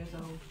I'm 2 years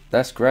old.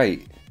 That's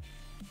great.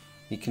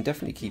 You can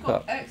definitely keep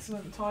Got up.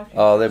 excellent typing.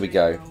 Oh, for there a we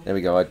go. 2-year-old. There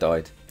we go. I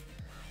died.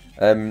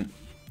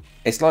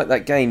 It's like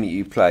that game that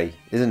you play,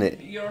 isn't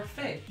it? You're a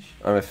fish.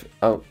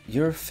 Oh,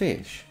 you're a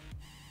fish.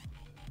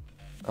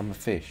 I'm a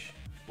fish.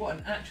 What,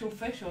 an actual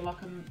fish or like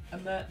a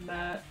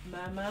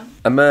merman?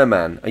 A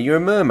merman. Are you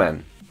a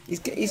merman? His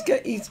game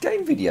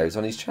videos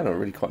on his channel are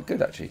really quite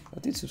good, actually. I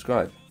did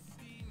subscribe.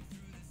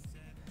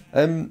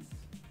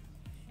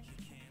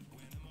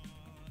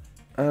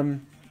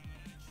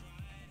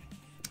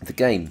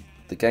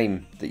 The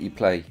game that you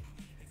play,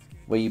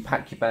 where you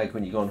pack your bag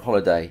when you go on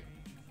holiday.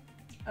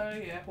 Oh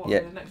yeah. What? Yeah.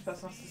 The next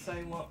person has to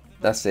say what?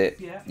 That's it.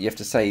 Yeah. You have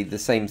to say the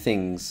same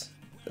things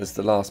as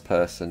the last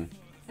person,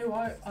 Oh,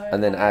 I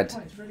And then add-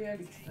 Points really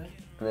early today.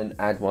 and then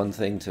add one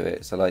thing to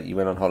it. So, like, you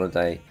went on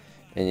holiday,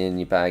 and in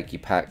your bag you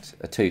packed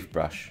a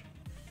toothbrush.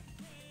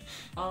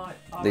 I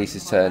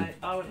Lisa's went on turn. holiday-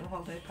 I went on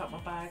holiday, packed my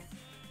bag,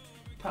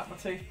 packed my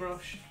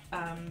toothbrush,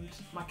 and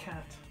my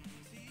cat.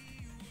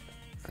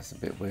 That's a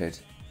bit weird.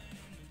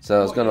 So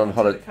I was What, going you on went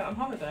to holiday. the cat on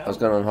holiday. I was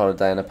going on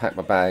holiday and I packed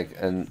my bag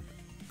and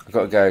I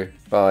got to go.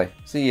 Bye.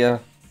 See ya.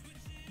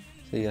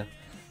 See ya.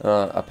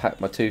 I packed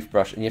my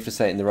toothbrush and you have to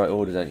say it in the right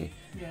order, don't you?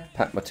 Yeah.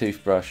 Packed my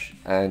toothbrush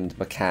and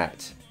my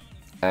cat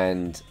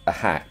and a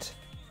hat.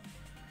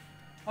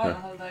 I went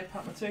on holiday,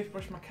 packed my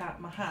toothbrush, my cat,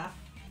 my hat,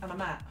 and a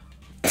mat.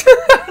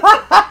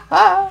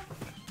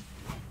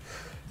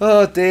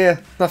 Oh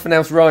dear, nothing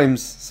else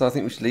rhymes, so I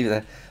think we should leave it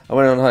there. I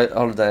went on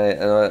holiday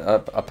and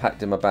I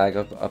packed in my bag.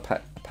 I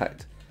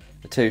packed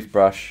a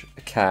toothbrush,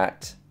 a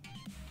cat,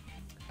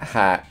 a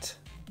hat,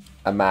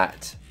 a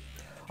mat.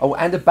 Oh,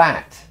 and a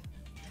bat.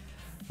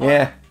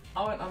 Yeah.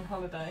 I went on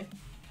holiday.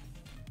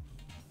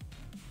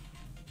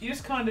 You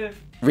just kind of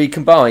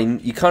Recombine.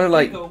 You kind of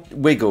like Wiggle.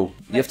 wiggle.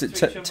 You have Next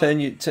to to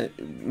each turn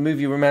move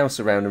your mouse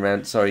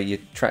around. Sorry, your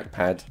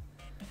trackpad.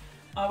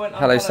 I went on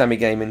Hello, holiday. Sammy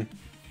Gaming.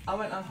 I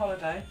went on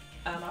holiday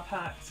and I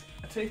packed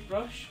a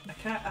toothbrush, a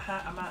cat, a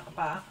hat, a mat, a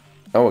bat,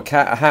 Oh, a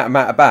cat, a hat, a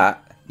mat, a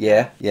bat.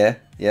 Yeah.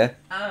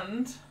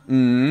 and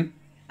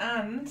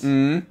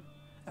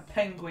a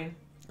penguin.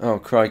 Oh,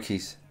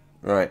 crikeys.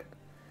 Right.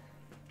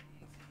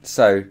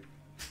 So,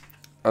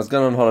 I was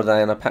going on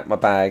holiday and I packed my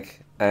bag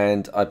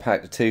and I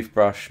packed a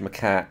toothbrush, my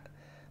cat,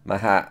 my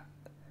hat.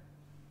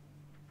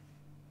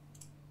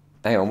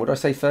 Hang on, what did I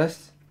say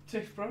first?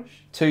 Toothbrush.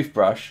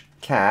 Toothbrush,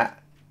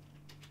 cat,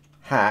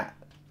 hat,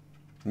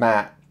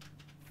 mat,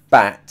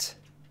 bat,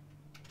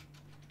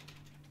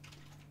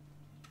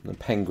 and a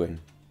penguin.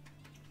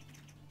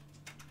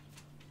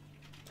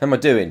 How am I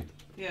doing?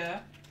 Yeah.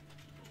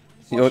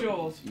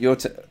 What's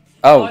yours?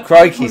 Oh, I-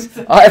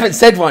 crikeys. I haven't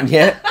said one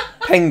yet.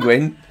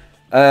 Penguin.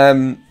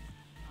 And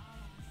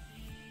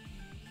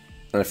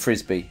a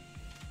frisbee.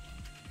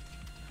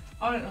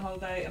 I went on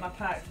holiday and I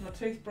packed my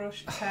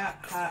toothbrush, cat,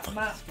 hat,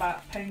 mat,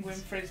 bat, penguin,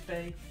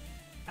 frisbee,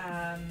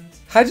 and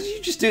How did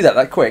you just do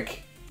that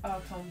quick?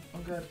 oh,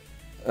 I'm good.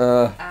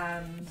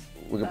 and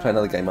we're going to play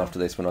another game after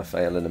this when I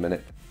fail in a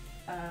minute.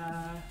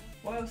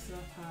 what else did I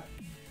pack?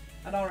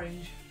 An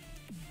orange.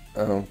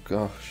 Oh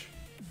gosh.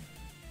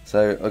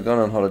 So I've gone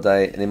on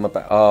holiday and in my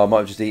bag. Oh, I might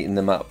have just eaten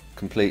them up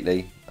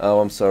completely. Oh,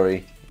 I'm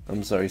sorry.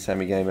 I'm sorry,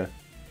 Sammy Gamer.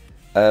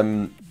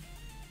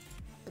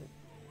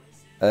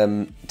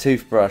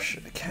 Toothbrush,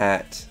 a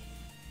cat,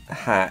 a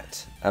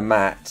hat, a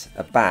mat,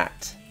 a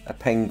bat, a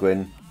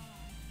penguin,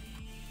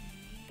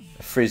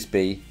 a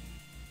frisbee.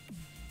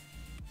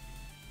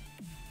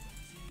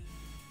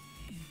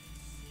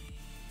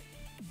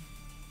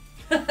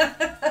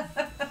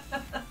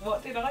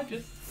 What did I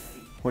just say?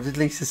 What did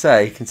Lisa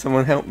say? Can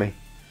someone help me?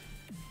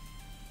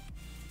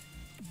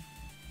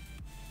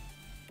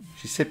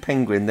 She said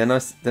penguin, then I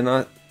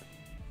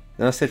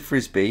said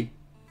frisbee,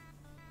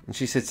 and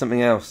she said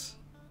something else.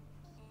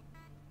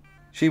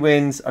 She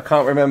wins. I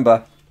can't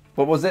remember.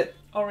 What was it?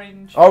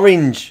 Orange.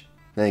 Orange.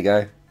 There you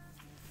go.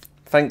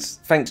 Thanks,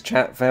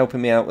 chat, for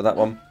helping me out with that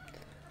one.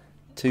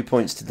 2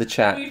 points to the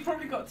chat. Well, you've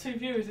probably got 2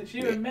 viewers. It's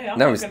you and me.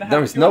 No,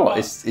 it's not.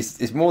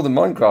 It's more than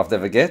Minecraft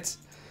ever gets.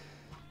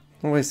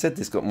 I always said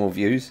this got more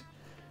views.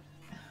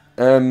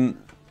 Right,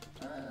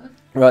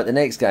 the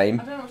next game.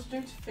 I don't know what to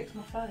do to fix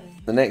my phone.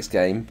 The next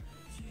game.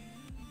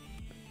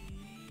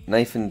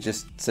 Nathan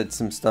just said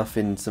some stuff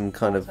in some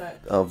kind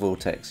Vortex. of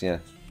Vortex, yeah,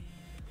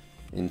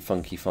 in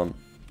funky font.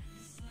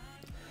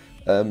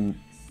 The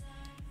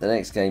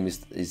next game is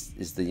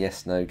the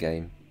yes no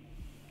game,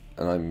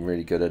 and I'm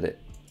really good at it.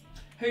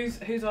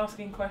 Who's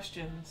asking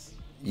questions?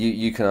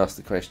 You can ask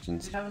the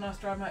questions. Did you have a nice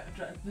drive?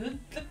 Did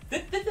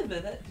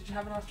you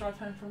have a nice drive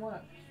home from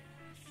work?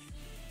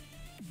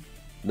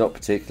 Not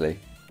particularly.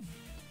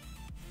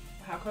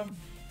 How come?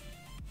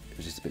 It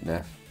was just a bit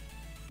naff.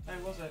 Oh,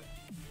 was it?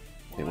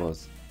 It Why?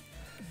 was.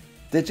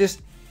 They're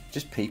just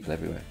people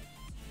everywhere.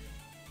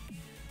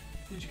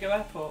 Did you go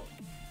airport?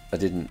 I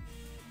didn't.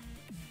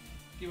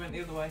 You went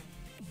the other way.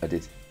 I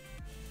did.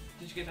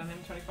 Did you go down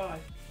M25?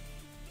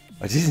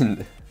 I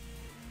didn't.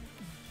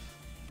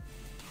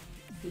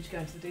 Did you go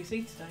into the DC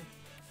today?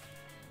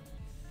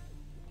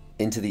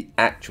 Into the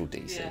actual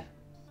DC. Yeah.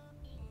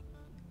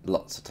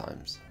 Lots of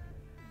times.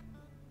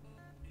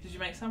 Did you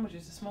make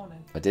sandwiches this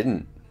morning? I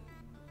didn't.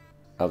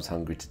 I was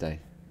hungry today.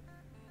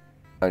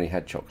 Only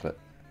had chocolate.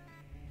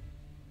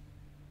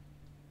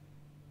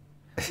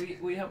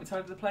 Will you help me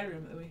tidy the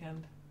playroom at the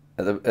weekend?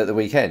 At the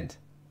weekend?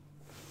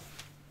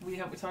 Will you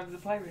help me tidy the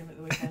playroom at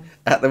the weekend?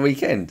 At the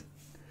weekend?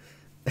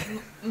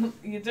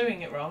 You're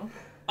doing it wrong.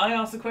 I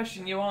ask the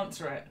question, you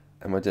answer it.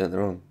 Am I doing it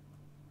wrong?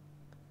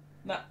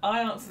 No,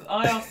 I ask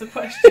the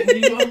question,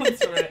 you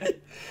answer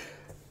it.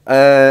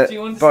 Do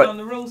you understand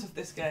the rules of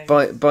this game?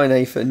 Bye,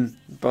 Nathan.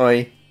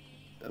 Bye.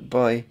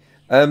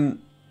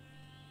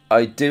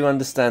 I do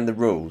understand the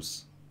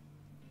rules.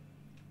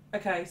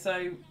 Okay,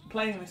 so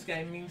playing this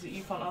game means that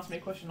you can't ask me a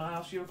question. I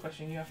ask you a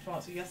question. You have to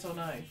answer yes or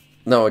no.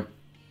 No.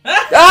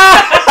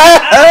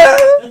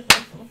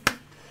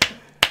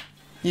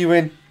 You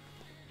win.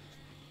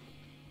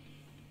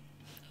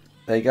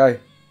 There you go.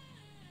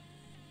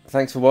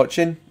 Thanks for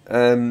watching.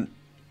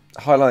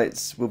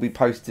 Highlights will be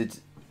posted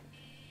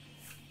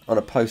on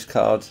a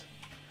postcard.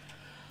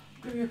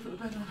 I'm going to put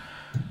the bed on.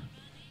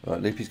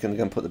 Right, Loopy's going to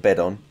go and put the bed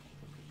on.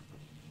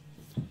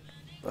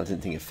 I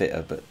didn't think it fit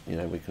her, but you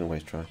know, we can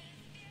always try.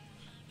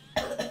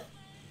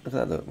 Look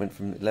at that, look, went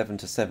from 11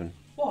 to 7.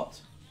 What?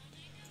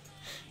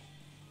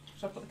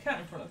 So I put the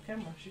cat in front of the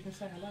camera so you can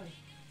say hello.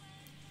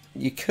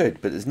 You could,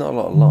 but there's not a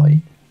lot of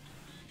light.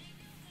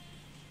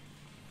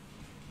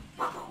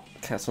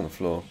 Cat's on the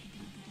floor.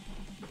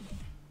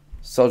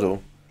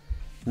 Soddle.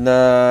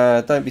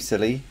 Nah, don't be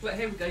silly. Look,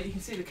 here we go, you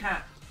can see the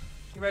cat.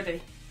 You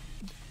ready?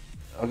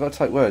 I've got to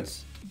type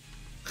words.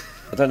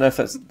 I don't know if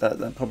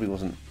that probably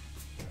wasn't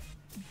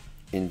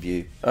in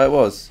view. Oh, it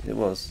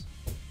was.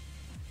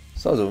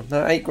 Soddle.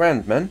 No,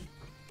 $8 man.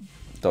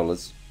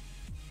 Dollars.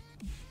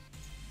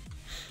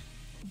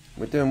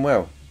 We're doing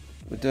well.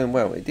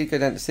 It did go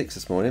down to 6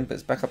 this morning, but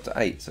it's back up to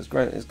 8, so it's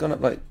grown. It's gone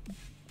up like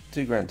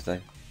 $2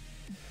 today.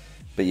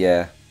 But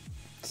yeah,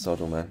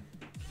 Soddle, man,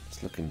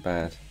 it's looking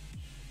bad.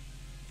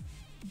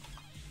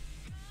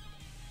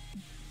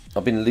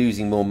 I've been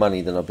losing more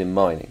money than I've been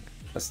mining.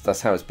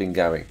 That's how it's been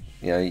going.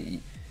 You know,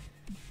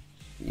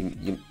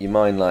 you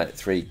mine like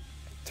three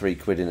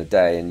quid in a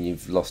day, and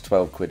you've lost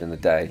 12 quid in a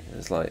day.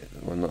 It's like,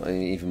 well, not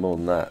even more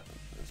than that.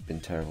 It's been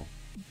terrible.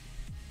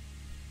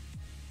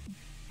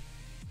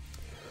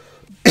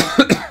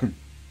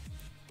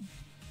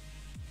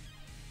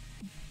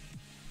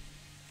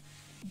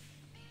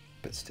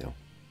 But still,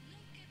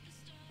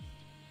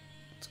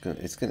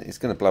 it's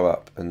gonna blow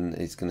up, and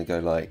it's gonna go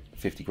like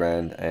 50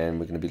 grand, and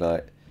we're gonna be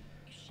like,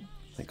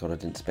 thank God I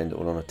didn't spend it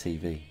all on a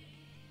TV.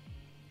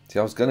 See,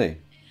 I was gonna.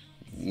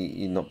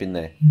 You've not been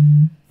there.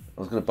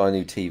 I was gonna buy a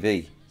new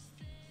TV,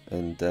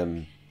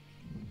 and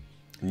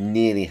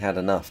nearly had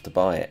enough to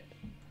buy it,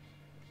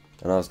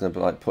 and I was gonna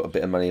like put a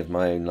bit of money of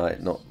my own, like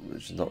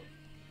which has not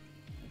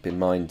been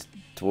mined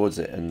towards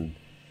it, and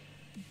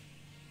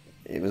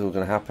it was all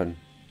gonna happen.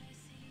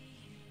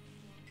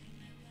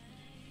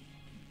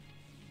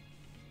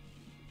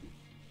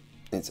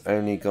 It's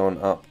only gone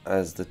up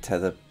as the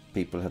tether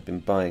people have been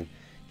buying.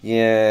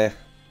 Yeah,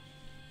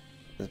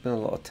 there's been a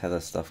lot of tether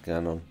stuff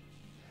going on.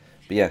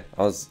 But yeah,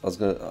 I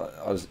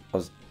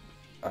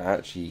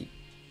actually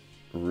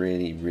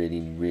really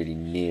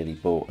nearly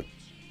bought a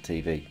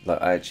TV.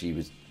 Like, I actually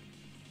was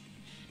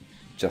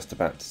just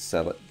about to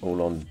sell it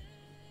all on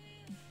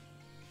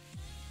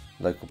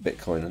local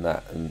Bitcoin and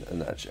that,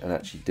 and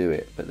actually do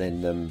it. But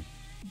then and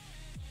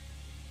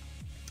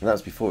that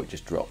was before it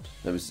just dropped.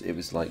 It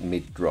was like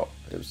mid drop.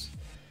 It was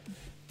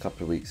a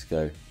couple of weeks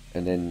ago,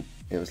 and then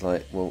it was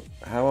like, well,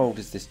 how old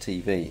is this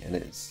TV? And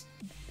it's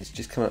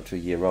just come up to a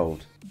year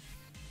old.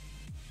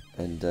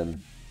 And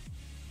then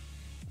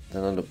I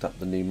looked up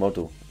the new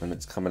model, and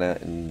it's coming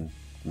out in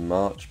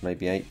March,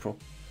 maybe April.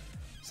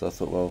 So I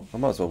thought, well, I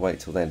might as well wait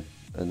till then,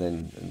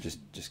 and just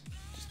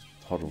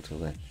hodl till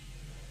then.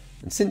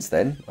 And since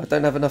then, I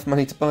don't have enough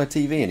money to buy a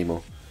TV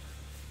anymore.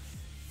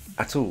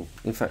 At all.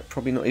 In fact,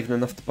 probably not even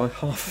enough to buy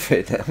half of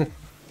it now.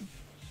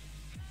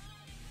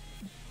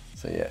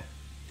 So yeah.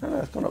 No,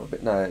 it's gone up a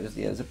bit. No, it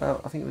was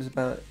about, I think it was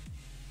about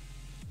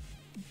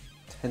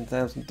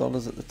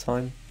 $10,000 at the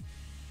time.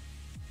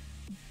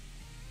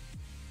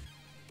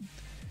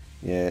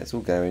 Yeah, it's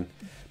all going.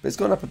 But it's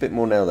gone up a bit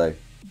more now, though.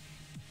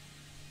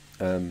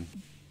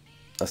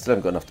 I still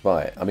haven't got enough to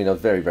buy it. I mean, I was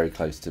very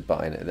close to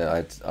buying it.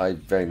 I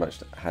very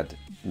much had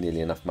nearly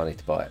enough money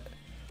to buy it.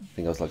 I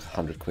think I was like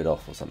 100 quid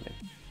off or something.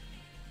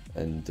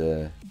 And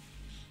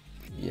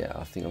yeah,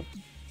 I think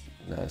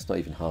no, it's not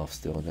even half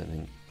still, I don't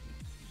think.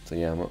 So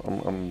yeah,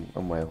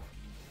 I'm way off.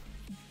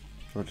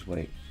 I'll just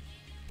wait.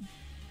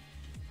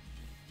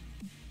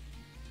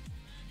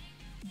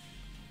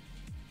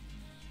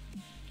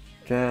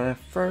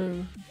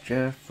 Jeffro.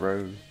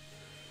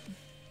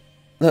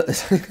 Look,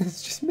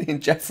 it's just me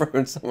and Jeffro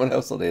and someone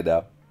else on here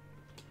now.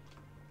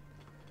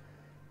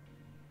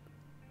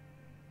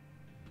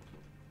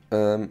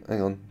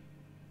 Hang on.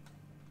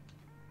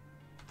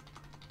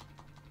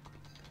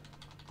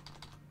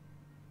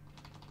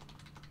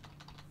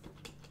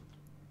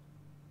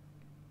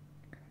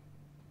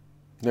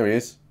 There he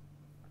is.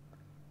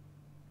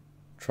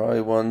 Try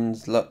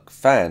one's luck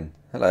fan.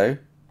 Hello.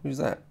 Who's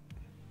that?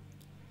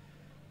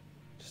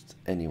 Just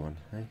anyone,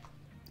 hey?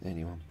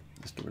 Anyone.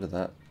 Let's get rid of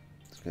that.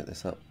 Let's get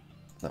this up.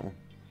 That one.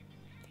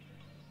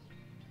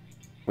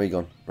 Where you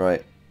gone?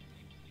 Right.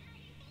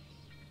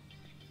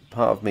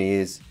 Part of me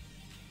is,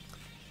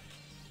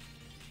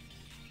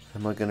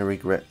 am I going to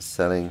regret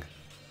selling?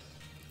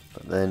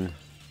 But then,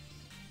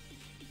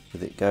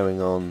 with it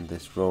going on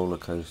this roller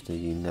coaster,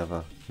 you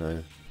never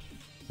know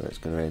where it's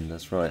going to end.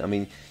 That's right. I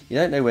mean, you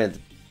don't know where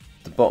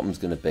the bottom's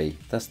going to be.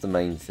 That's the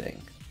main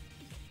thing.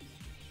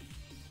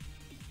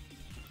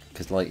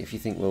 Because, like, if you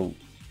think, well,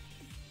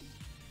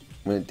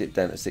 when it dipped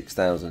down to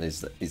 6,000,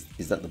 is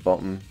that the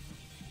bottom?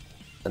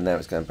 And now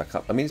it's going back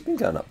up. I mean, it's been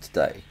going up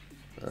today.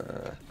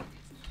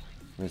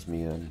 Where's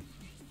me?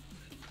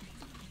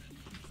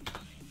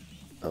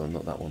 Oh,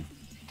 not that one.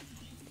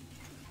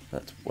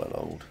 That's well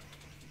old.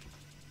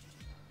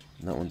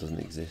 And that one doesn't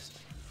exist.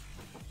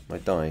 Am I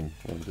dying?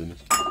 Oh my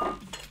goodness.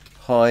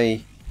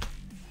 Hi.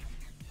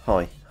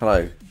 Hello.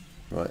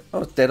 Right. I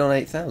was dead on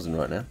 8,000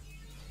 right now.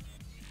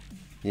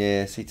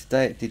 Yeah, see,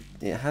 today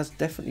it has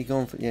definitely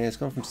gone for, yeah, it's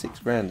gone from 6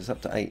 grand, it's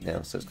up to 8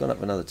 now, so it's gone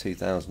up another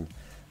 2,000.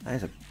 That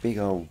is a big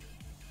old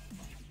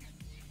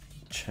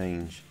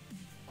change.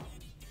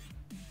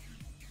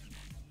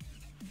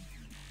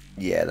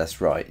 Yeah, that's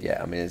right.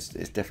 Yeah, I mean, it's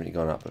definitely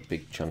gone up a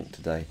big chunk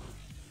today.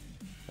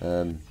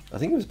 I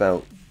think it was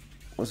about,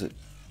 what was it,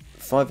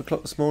 5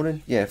 o'clock this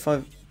morning? Yeah,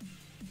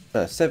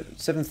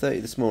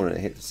 7:30 this morning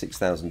it hit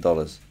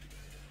 $6,000.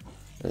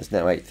 And it's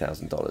now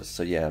 $8,000.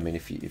 So yeah, I mean,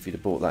 if you'd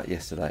have bought that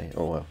yesterday,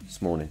 or well,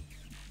 this morning,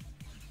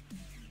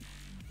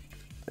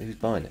 who's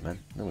buying it, man?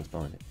 No one's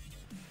buying it.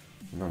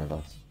 None of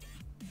us.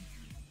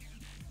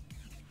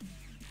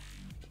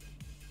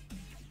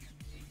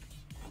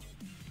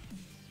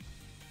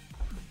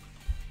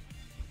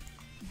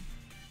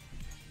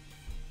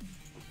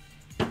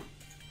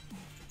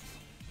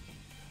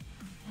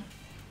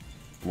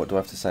 What do I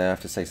have to say? I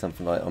have to say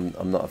something like,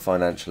 I'm not a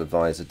financial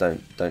advisor.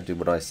 Don't do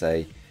what I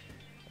say.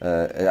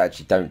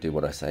 Actually, don't do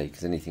what I say,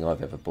 because anything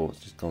I've ever bought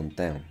has just gone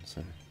down.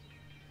 So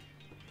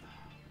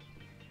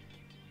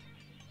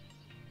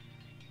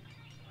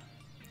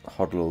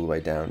hodl all the way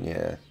down.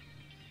 Yeah,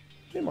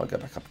 it might go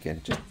back up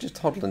again. Just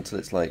hodl until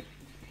it's like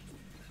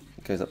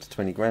it goes up to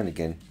 20 grand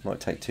again. Might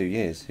take 2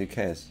 years. Who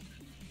cares?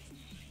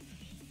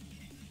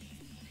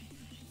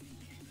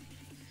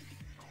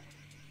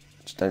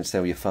 Just don't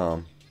sell your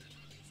farm.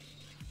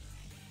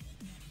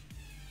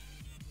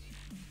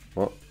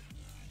 What?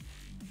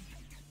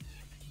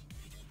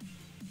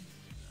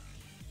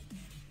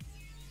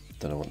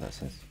 Don't know what that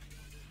says.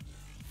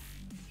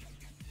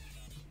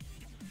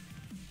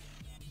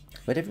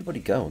 Where'd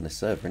everybody go on this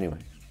server anyway?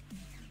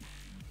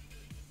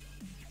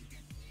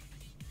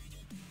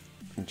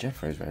 And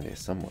Jeffro's around here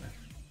somewhere.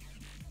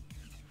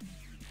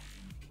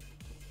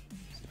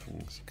 See if I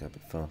can go a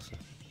bit faster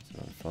so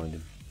I can find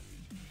him.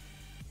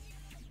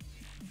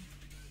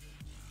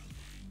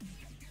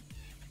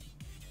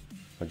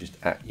 Or just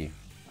at you?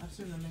 I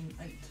assume I mean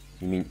 8.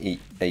 You mean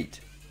 8?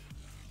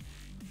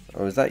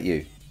 Oh, is that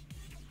you?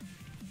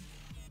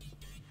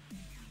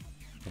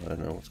 I don't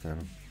know what's going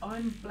on.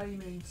 I'm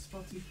blaming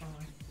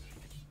Spotify.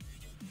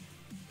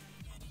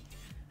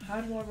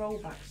 How do I roll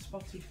back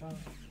Spotify?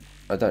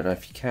 I don't know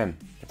if you can.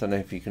 I don't know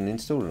if you can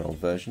install an old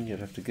version. You'd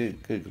have to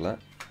Google that.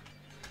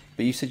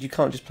 But you said you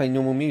can't just play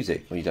normal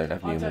music, or you don't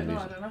have normal music.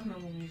 I don't have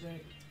normal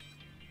music.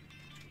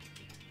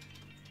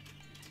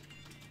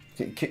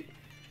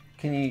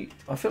 Can you?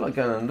 I feel like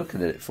going and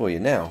looking at it for you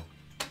now.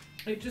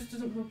 It just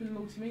doesn't come up in the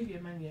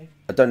multimedia menu.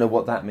 I don't know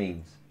what that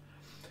means.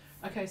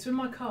 Okay, so in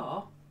my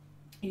car,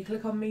 you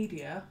click on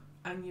media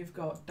and you've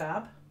got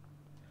DAB,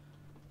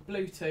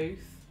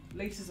 Bluetooth,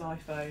 Lisa's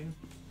iPhone,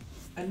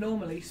 and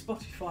normally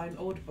Spotify and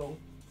Audible.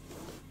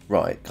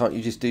 Right, can't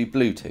you just do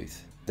Bluetooth?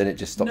 Then it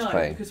just stops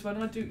playing. No, because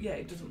when I do,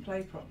 it doesn't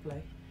play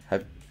properly.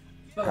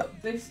 But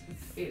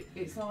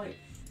it's like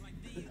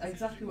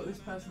exactly what this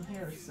person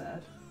here has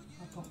said.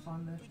 I can't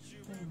find the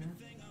thing now.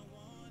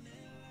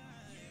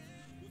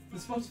 The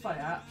Spotify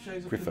app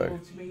shows up in the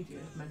multimedia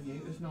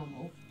menu as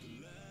normal.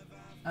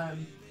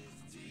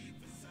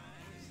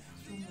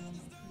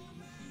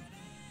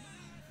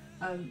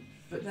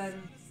 But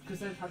then, because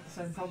they've had the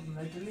same problem,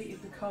 they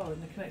deleted the car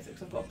and the connector,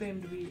 because I've got a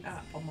BMW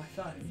app on my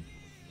phone.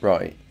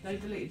 Right. They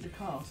deleted the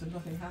car so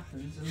nothing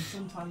happens, and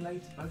sometime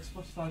later both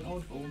Spotify and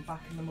Audible were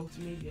back in the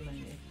multimedia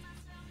menu.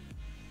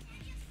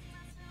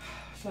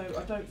 So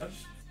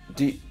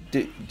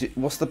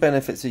what's the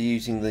benefits of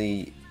using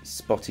the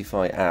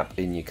Spotify app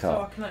in your car?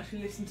 So I can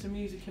actually listen to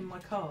music in my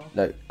car?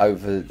 No,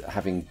 over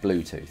having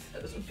Bluetooth.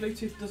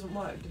 Bluetooth doesn't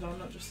work, did I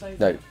not just say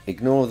that? No,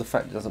 ignore the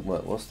fact it doesn't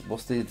work.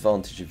 What's the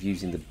advantage of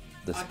using the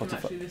Spotify? I can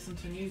actually listen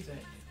to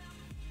music.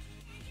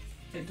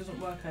 It doesn't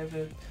work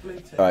over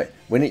Bluetooth. Right,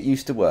 when it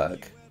used to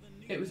work...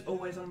 It was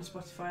always on the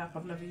Spotify app.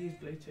 I've never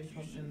used Bluetooth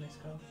in this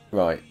car.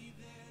 Right.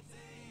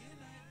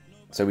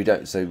 So we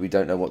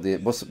don't know what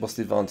what's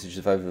the advantage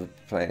of over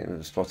playing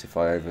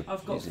Spotify over.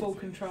 I've got full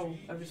control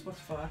over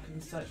Spotify. I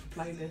can search for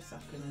playlists. I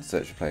can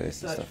search for playlists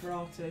search and stuff. for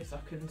artists. I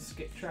can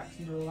skip tracks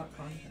and do all that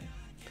kind of thing.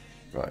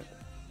 Right.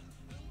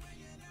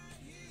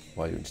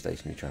 While you're in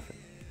stationary traffic.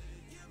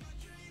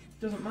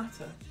 Doesn't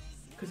matter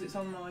because it's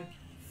on my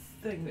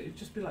thing. It'd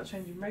just be like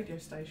changing radio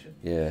station.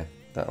 Yeah,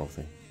 that whole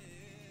thing.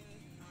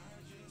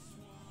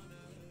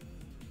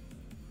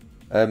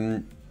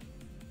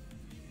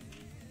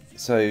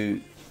 So,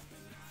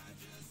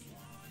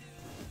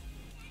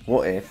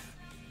 what if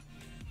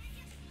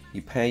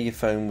you pair your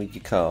phone with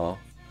your car,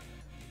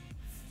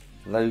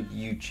 load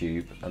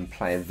YouTube and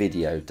play a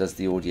video? Does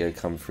the audio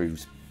come through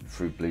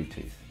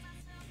Bluetooth?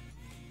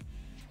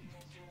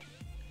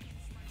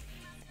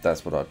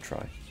 That's what I'd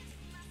try.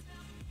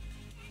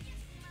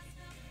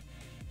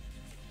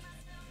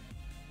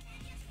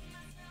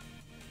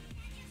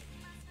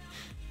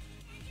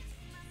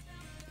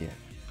 Yeah.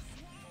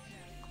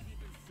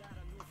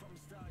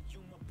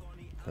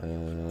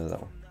 That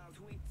one.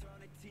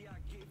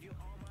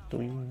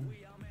 Doing.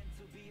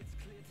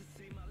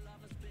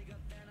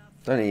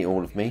 Don't eat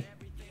all of me,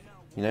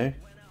 you know.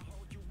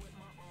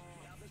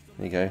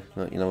 There you go.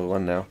 Not your number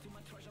one now.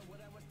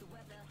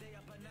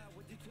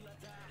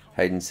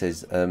 Hayden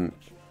says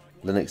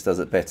Linux does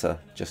it better.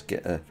 Just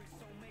get a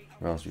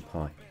Raspberry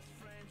Pi.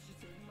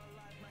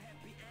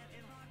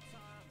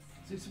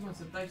 So someone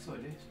said they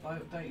sorted this by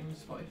updating the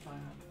Spotify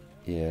app.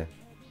 Yeah.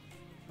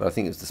 But I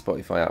think it was the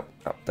Spotify app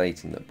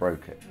updating that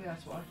broke it. Yeah,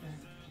 that's what I think.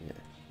 Yeah.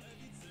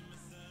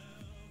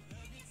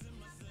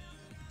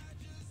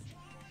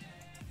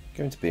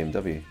 Going to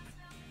BMW.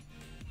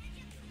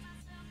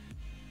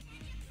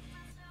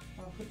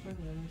 Oh, I could ring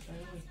them and say,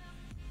 oh.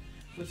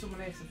 But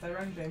someone else, if they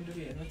rang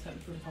BMW and the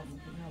technical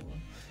department couldn't help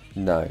them.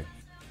 No.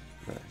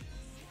 No.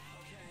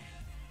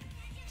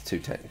 It's too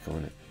technical,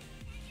 isn't it?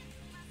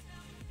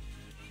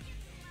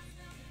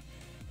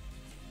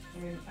 I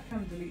mean, I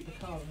can delete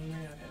the car and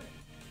re-add it.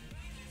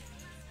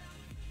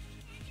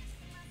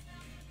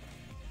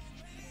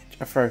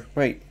 Jeffro,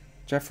 wait.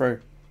 Jeffro.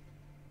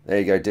 There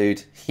you go,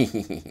 dude. You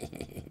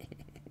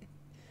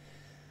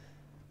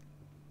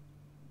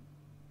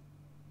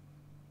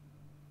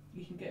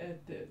can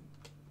get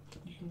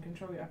you can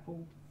control your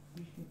Apple.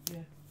 You can,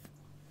 yeah.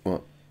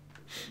 What?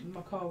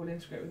 My car will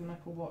integrate with an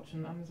Apple Watch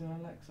and Amazon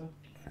Alexa.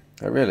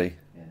 Oh, really?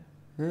 Yeah.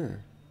 Hmm.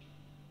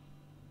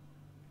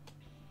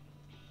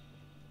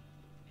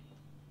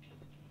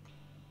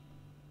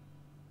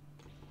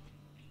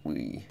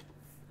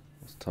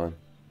 What's the time?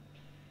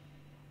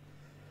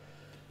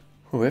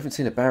 Well, we haven't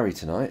seen a Barry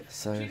tonight,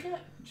 so... Do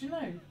you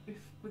know, if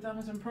with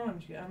Amazon Prime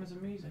you get Amazon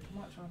Music? I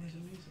might try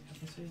Amazon Music. I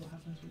can see what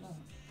happens with that.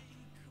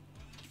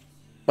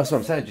 That's what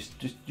I'm saying,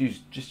 just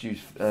use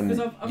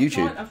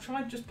YouTube. I've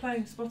tried just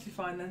playing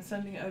Spotify and then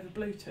sending it over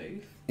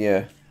Bluetooth.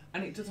 Yeah.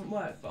 And it doesn't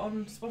work. But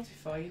on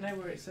Spotify, you know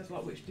where it says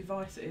like which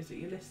device it is that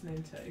you're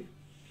listening to?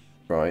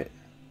 Right.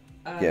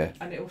 Yeah.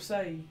 And it will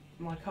say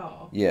my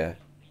car. Yeah.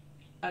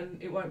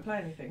 And it won't play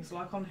anything. So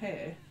like on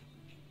here,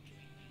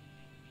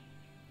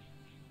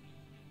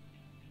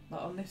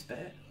 like on this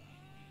bit,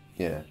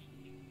 yeah,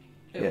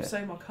 It will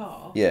say my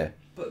car. Yeah.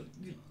 But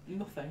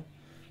nothing.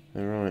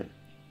 Alright.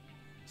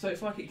 So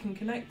it's like it can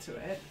connect to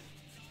it,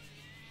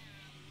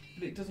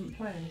 but it doesn't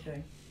play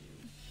anything.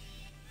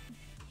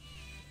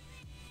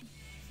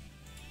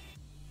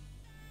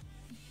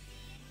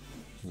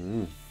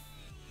 Mm.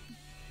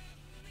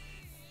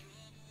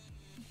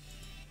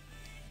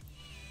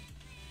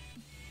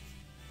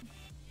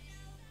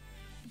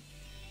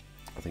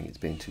 I think it's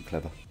being too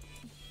clever.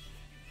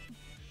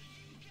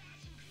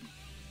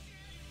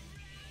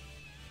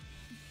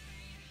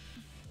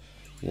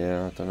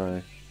 Yeah, I don't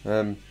know.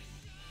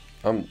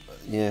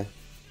 Yeah,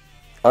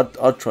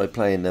 I'd try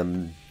playing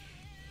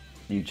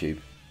YouTube.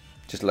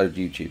 Just load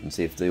YouTube and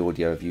see if the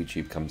audio of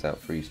YouTube comes out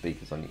through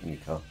speakers on your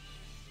car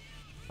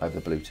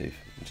over Bluetooth.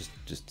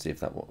 Just see if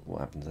that what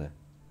happens there.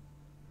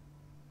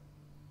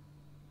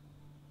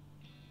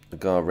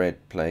 Agar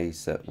red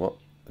plays at what?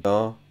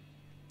 Agar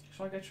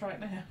Shall I go try it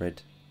now?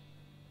 red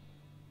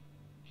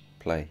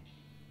play.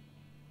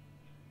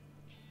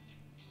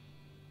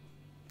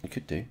 You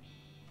could do.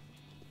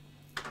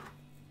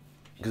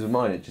 Because with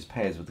mine it just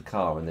pairs with the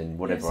car and then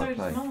whatever so I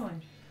play. Does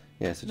mine.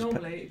 Yeah, so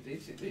normally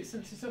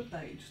since it's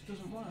updated, it just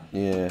doesn't work.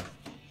 Yeah.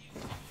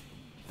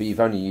 But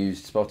you've only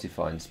used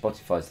Spotify, and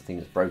Spotify's the thing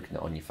that's broken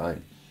it on your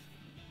phone.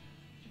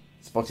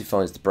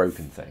 Spotify's the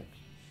broken thing.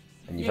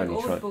 And you've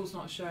only tried. Audible's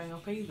not showing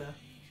up either.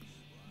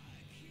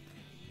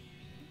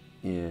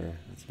 Yeah,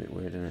 that's a bit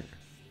weird, isn't it?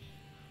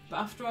 But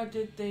after I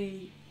did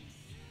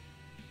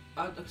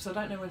because I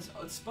don't know when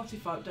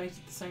Spotify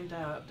updated the same day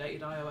I updated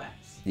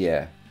iOS.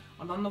 Yeah.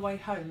 And on the way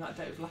home, that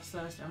day it was last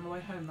Thursday, on the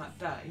way home that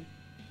day,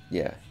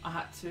 Yeah. I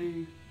had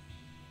to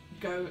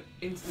go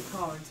into the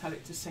car and tell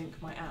it to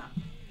sync my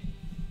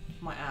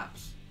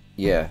apps,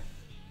 Yeah.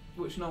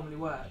 which normally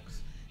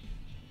works.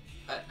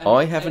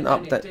 I haven't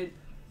updated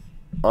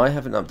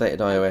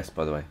iOS,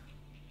 by the way.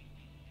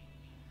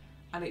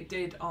 And it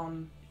did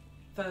on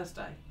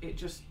Thursday. It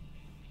just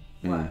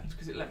worked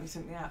because it let me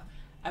sync the app.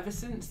 Ever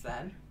since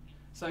then,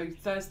 so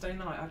Thursday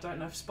night, I don't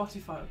know if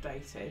Spotify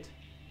updated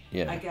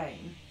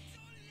again,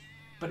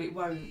 but it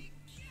won't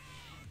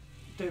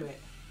do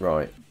it.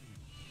 Right.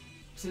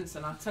 Since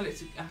then, I tell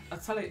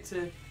it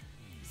to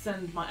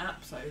send my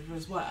apps over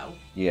as well.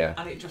 Yeah.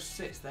 And it just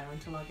sits there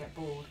until I get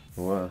bored.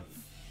 Wow.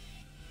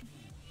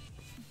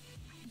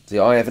 See,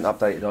 I haven't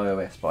updated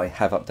iOS, but I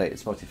have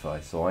updated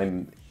Spotify, so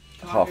I'm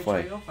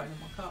halfway. I go try your phone in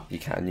my car? You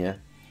can, yeah.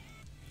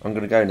 I'm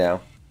going to go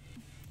now.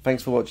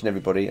 Thanks for watching,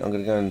 everybody. I'm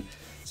going to go and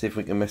see if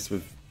we can mess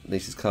with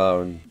Lisa's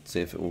car and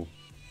see if it will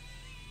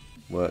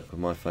work with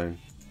my phone.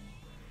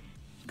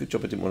 Good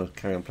job I didn't want to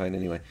carry on playing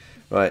anyway.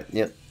 Right,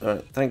 yeah.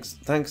 Alright, thanks,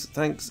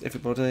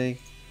 everybody.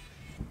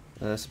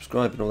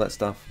 Subscribe and all that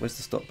stuff. Where's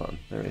the stop button?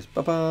 There it is.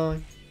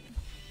 Bye-bye.